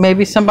right?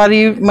 Maybe somebody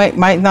you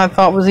might not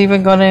thought was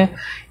even going to,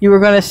 you were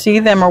going to see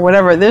them or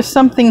whatever. There's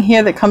something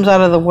here that comes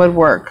out of the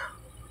woodwork,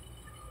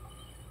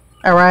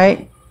 all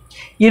right?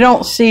 You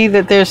don't see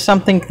that there's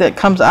something that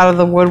comes out of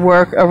the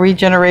woodwork, a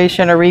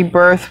regeneration, a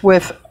rebirth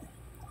with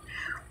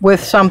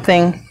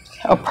something,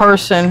 a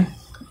person,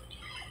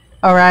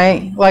 all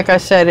right? Like I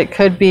said, it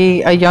could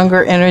be a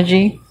younger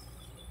energy.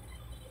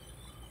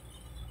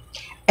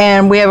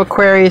 And we have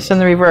Aquarius in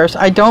the reverse.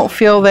 I don't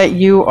feel that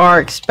you are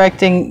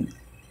expecting,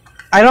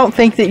 I don't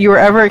think that you were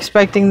ever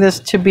expecting this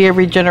to be a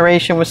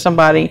regeneration with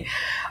somebody.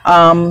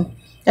 And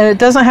it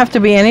doesn't have to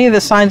be any of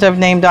the signs I've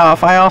named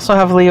off. I also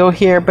have Leo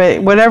here,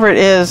 but whatever it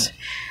is,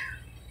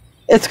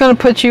 it's going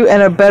to put you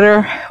in a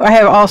better, I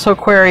have also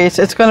Aquarius,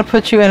 it's going to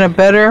put you in a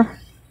better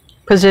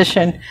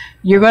position.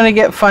 You're going to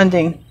get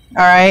funding,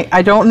 all right?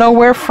 I don't know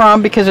where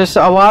from, because there's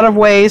a lot of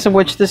ways in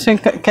which this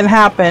can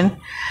happen,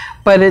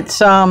 but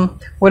it's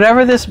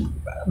whatever this,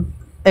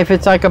 if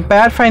it's like a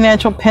bad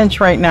financial pinch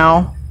right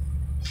now.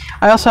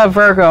 I also have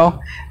Virgo.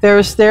 There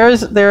is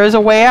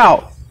a way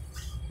out.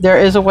 There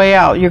is a way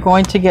out. You're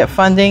going to get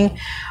funding.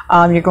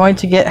 You're going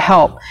to get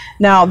help.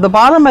 Now, the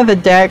bottom of the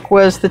deck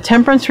was the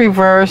Temperance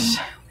reverse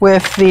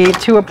with the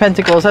Two of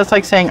Pentacles. That's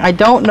like saying, I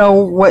don't know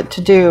what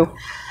to do.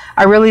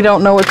 I really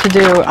don't know what to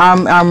do.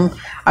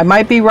 I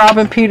might be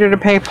robbing Peter to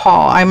pay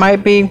Paul. I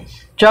might be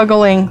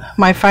juggling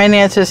my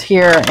finances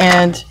here,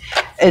 and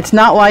it's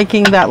not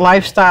liking that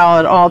lifestyle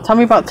at all. Tell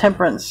me about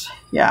Temperance.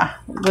 Yeah,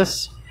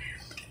 this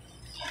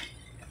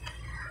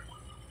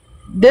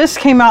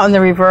came out in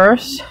the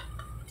reverse.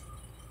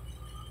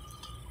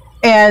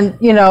 And,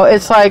 you know,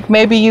 it's like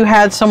maybe you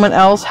had someone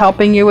else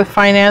helping you with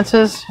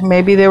finances.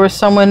 Maybe there was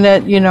someone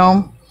that, you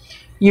know,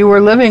 you were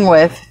living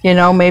with, you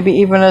know, maybe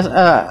even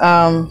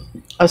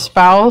a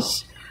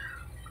spouse,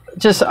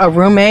 just a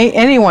roommate,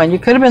 anyone. You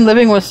could have been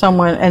living with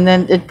someone, and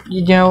then it,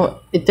 you know,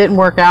 it didn't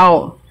work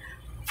out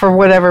for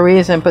whatever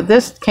reason. But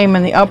this came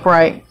in the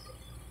upright.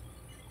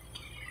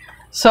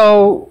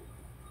 So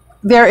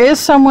there is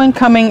someone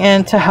coming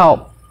in to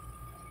help.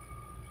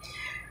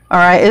 All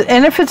right,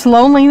 and if it's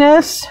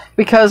loneliness,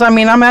 because I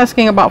mean, I'm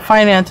asking about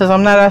finances,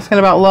 I'm not asking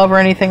about love or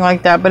anything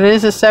like that, but it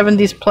is a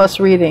 70s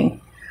plus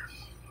reading.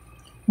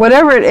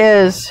 Whatever it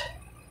is,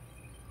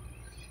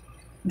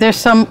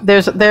 it's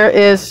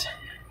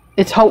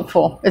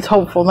hopeful. It's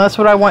hopeful. And that's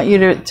what I want you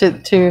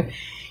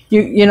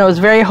you know, it's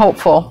very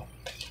hopeful.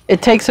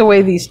 It takes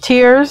away these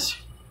tears,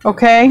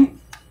 okay?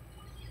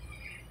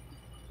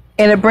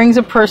 And it brings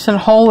a person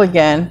whole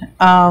again.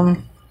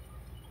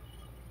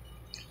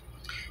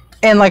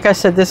 And like I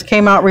said, this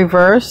came out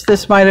reversed.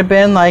 This might have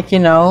been like, you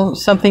know,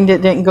 something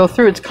that didn't go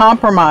through. It's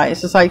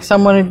compromise. It's like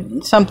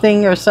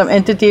something or some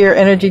entity or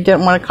energy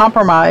didn't want to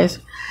compromise.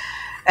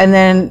 And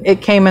then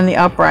it came in the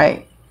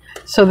upright.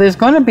 So there's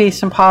going to be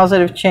some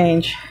positive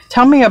change.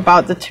 Tell me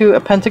about the Two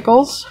of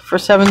Pentacles for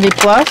 70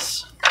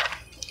 plus.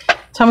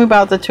 Tell me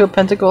about the Two of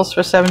Pentacles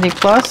for 70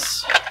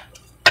 plus.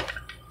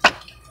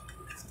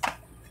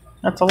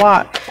 That's a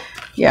lot.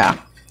 Yeah.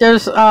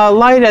 There's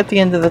light at the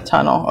end of the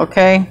tunnel,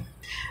 okay?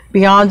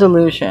 Beyond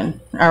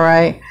illusion, all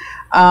right?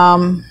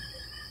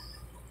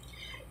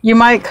 You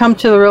might come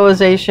to the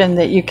realization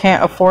that you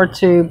can't afford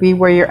to be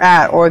where you're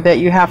at, or that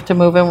you have to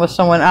move in with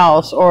someone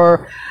else,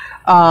 or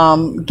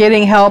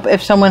getting help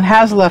if someone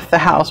has left the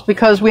house,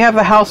 because we have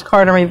the House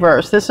card in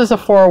reverse. This is a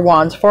Four of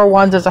Wands. Four of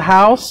Wands is a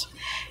house,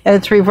 and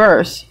it's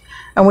reverse.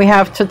 And we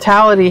have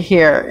totality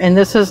here, and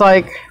this is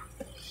like,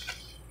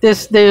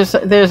 there's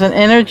an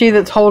energy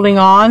that's holding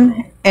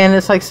on, and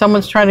it's like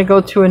someone's trying to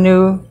go to a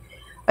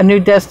new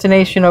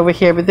destination over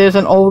here, but there's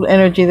an old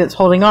energy that's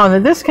holding on.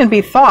 And this can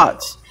be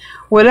thoughts,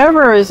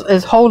 whatever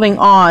is holding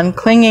on,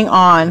 clinging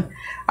on.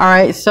 All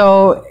right,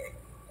 so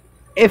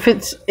if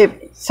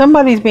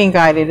somebody's being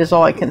guided is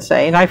all I can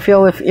say. And I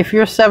feel if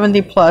you're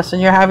 70 plus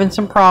and you're having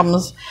some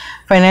problems,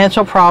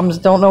 financial problems,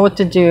 don't know what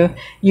to do,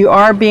 you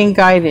are being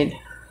guided.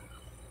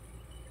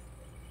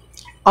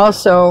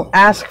 Also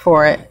ask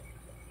for it,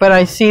 but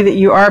I see that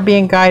you are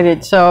being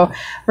guided. So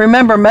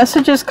remember,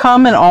 messages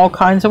come in all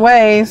kinds of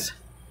ways.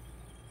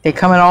 They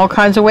come in all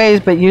kinds of ways,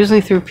 but usually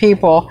through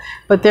people.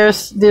 But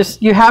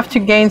you have to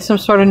gain some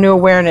sort of new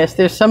awareness.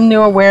 There's some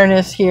new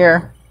awareness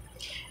here.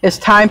 It's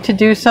time to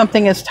do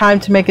something. It's time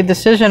to make a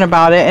decision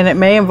about it, and it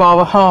may involve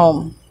a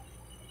home,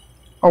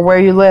 or where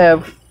you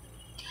live,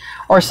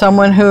 or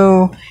someone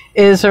who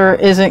is or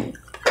isn't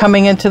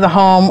coming into the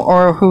home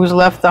or who's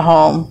left the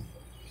home.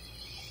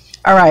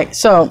 All right,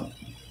 so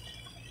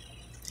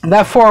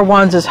that Four of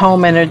Wands is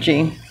home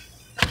energy.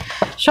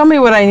 Show me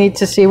what I need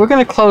to see. We're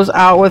going to close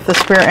out with the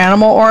Spirit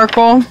Animal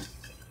Oracle.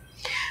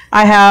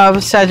 I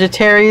have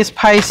Sagittarius,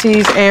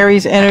 Pisces,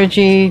 Aries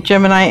energy,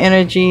 Gemini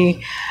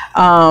energy,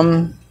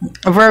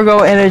 Virgo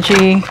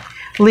energy,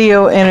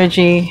 Leo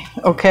energy,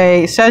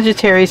 okay,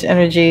 Sagittarius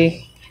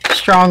energy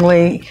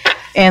strongly,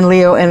 and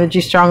Leo energy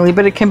strongly,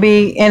 but it can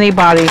be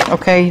anybody,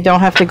 okay? You don't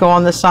have to go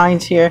on the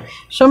signs here.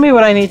 Show me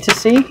what I need to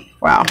see.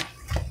 Wow.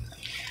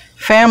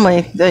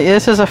 Family.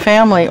 This is a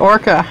family.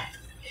 Orca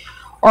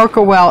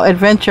well,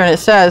 adventure, and it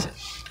says,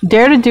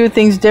 dare to do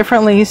things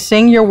differently,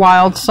 sing your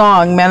wild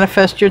song,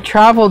 manifest your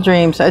travel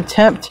dreams,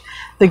 attempt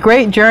the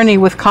great journey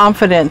with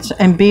confidence,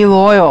 and be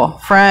loyal.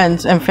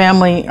 Friends and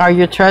family are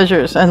your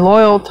treasures. And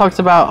loyal talks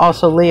about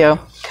also Leo.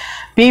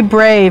 Be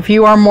brave.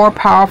 You are more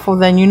powerful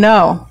than you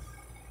know.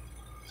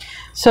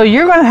 So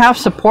you're going to have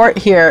support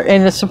here,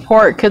 and the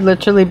support could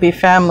literally be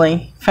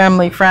family,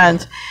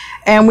 friends.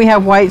 And we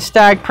have White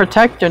Stag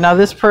Protector. Now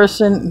this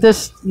person,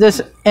 this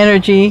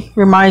energy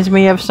reminds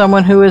me of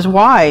someone who is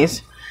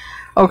wise,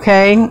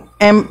 okay,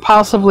 and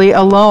possibly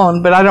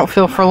alone, but I don't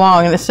feel for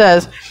long. And it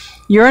says,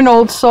 you're an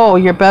old soul.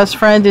 Your best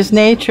friend is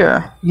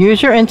nature.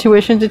 Use your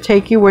intuition to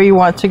take you where you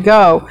want to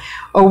go.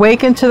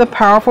 Awaken to the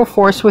powerful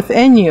force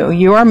within you.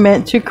 You are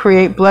meant to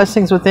create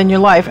blessings within your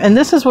life. And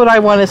this is what I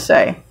want to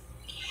say.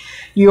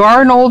 You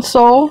are an old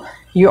soul.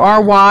 You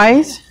are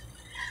wise.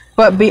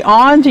 But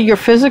beyond your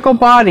physical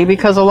body,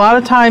 because a lot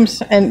of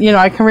times, and you know,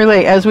 I can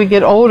relate, as we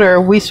get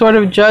older, we sort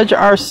of judge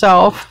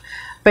ourselves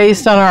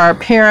based on our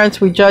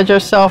appearance. We judge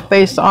ourselves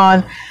based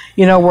on,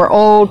 you know, we're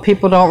old.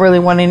 People don't really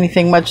want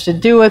anything much to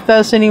do with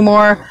us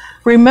anymore.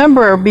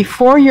 Remember,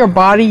 before your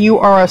body, you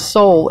are a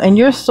soul, and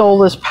your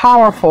soul is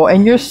powerful,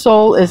 and your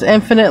soul is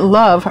infinite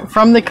love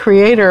from the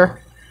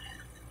Creator.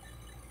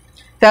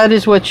 That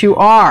is what you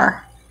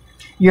are.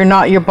 You're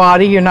not your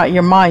body. You're not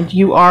your mind.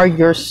 You are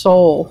your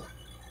soul.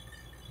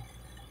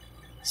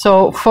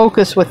 So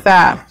focus with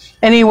that.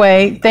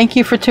 Anyway, thank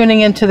you for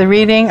tuning into the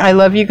reading. I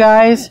love you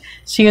guys.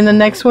 See you in the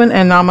next one,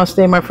 and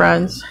namaste, my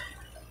friends.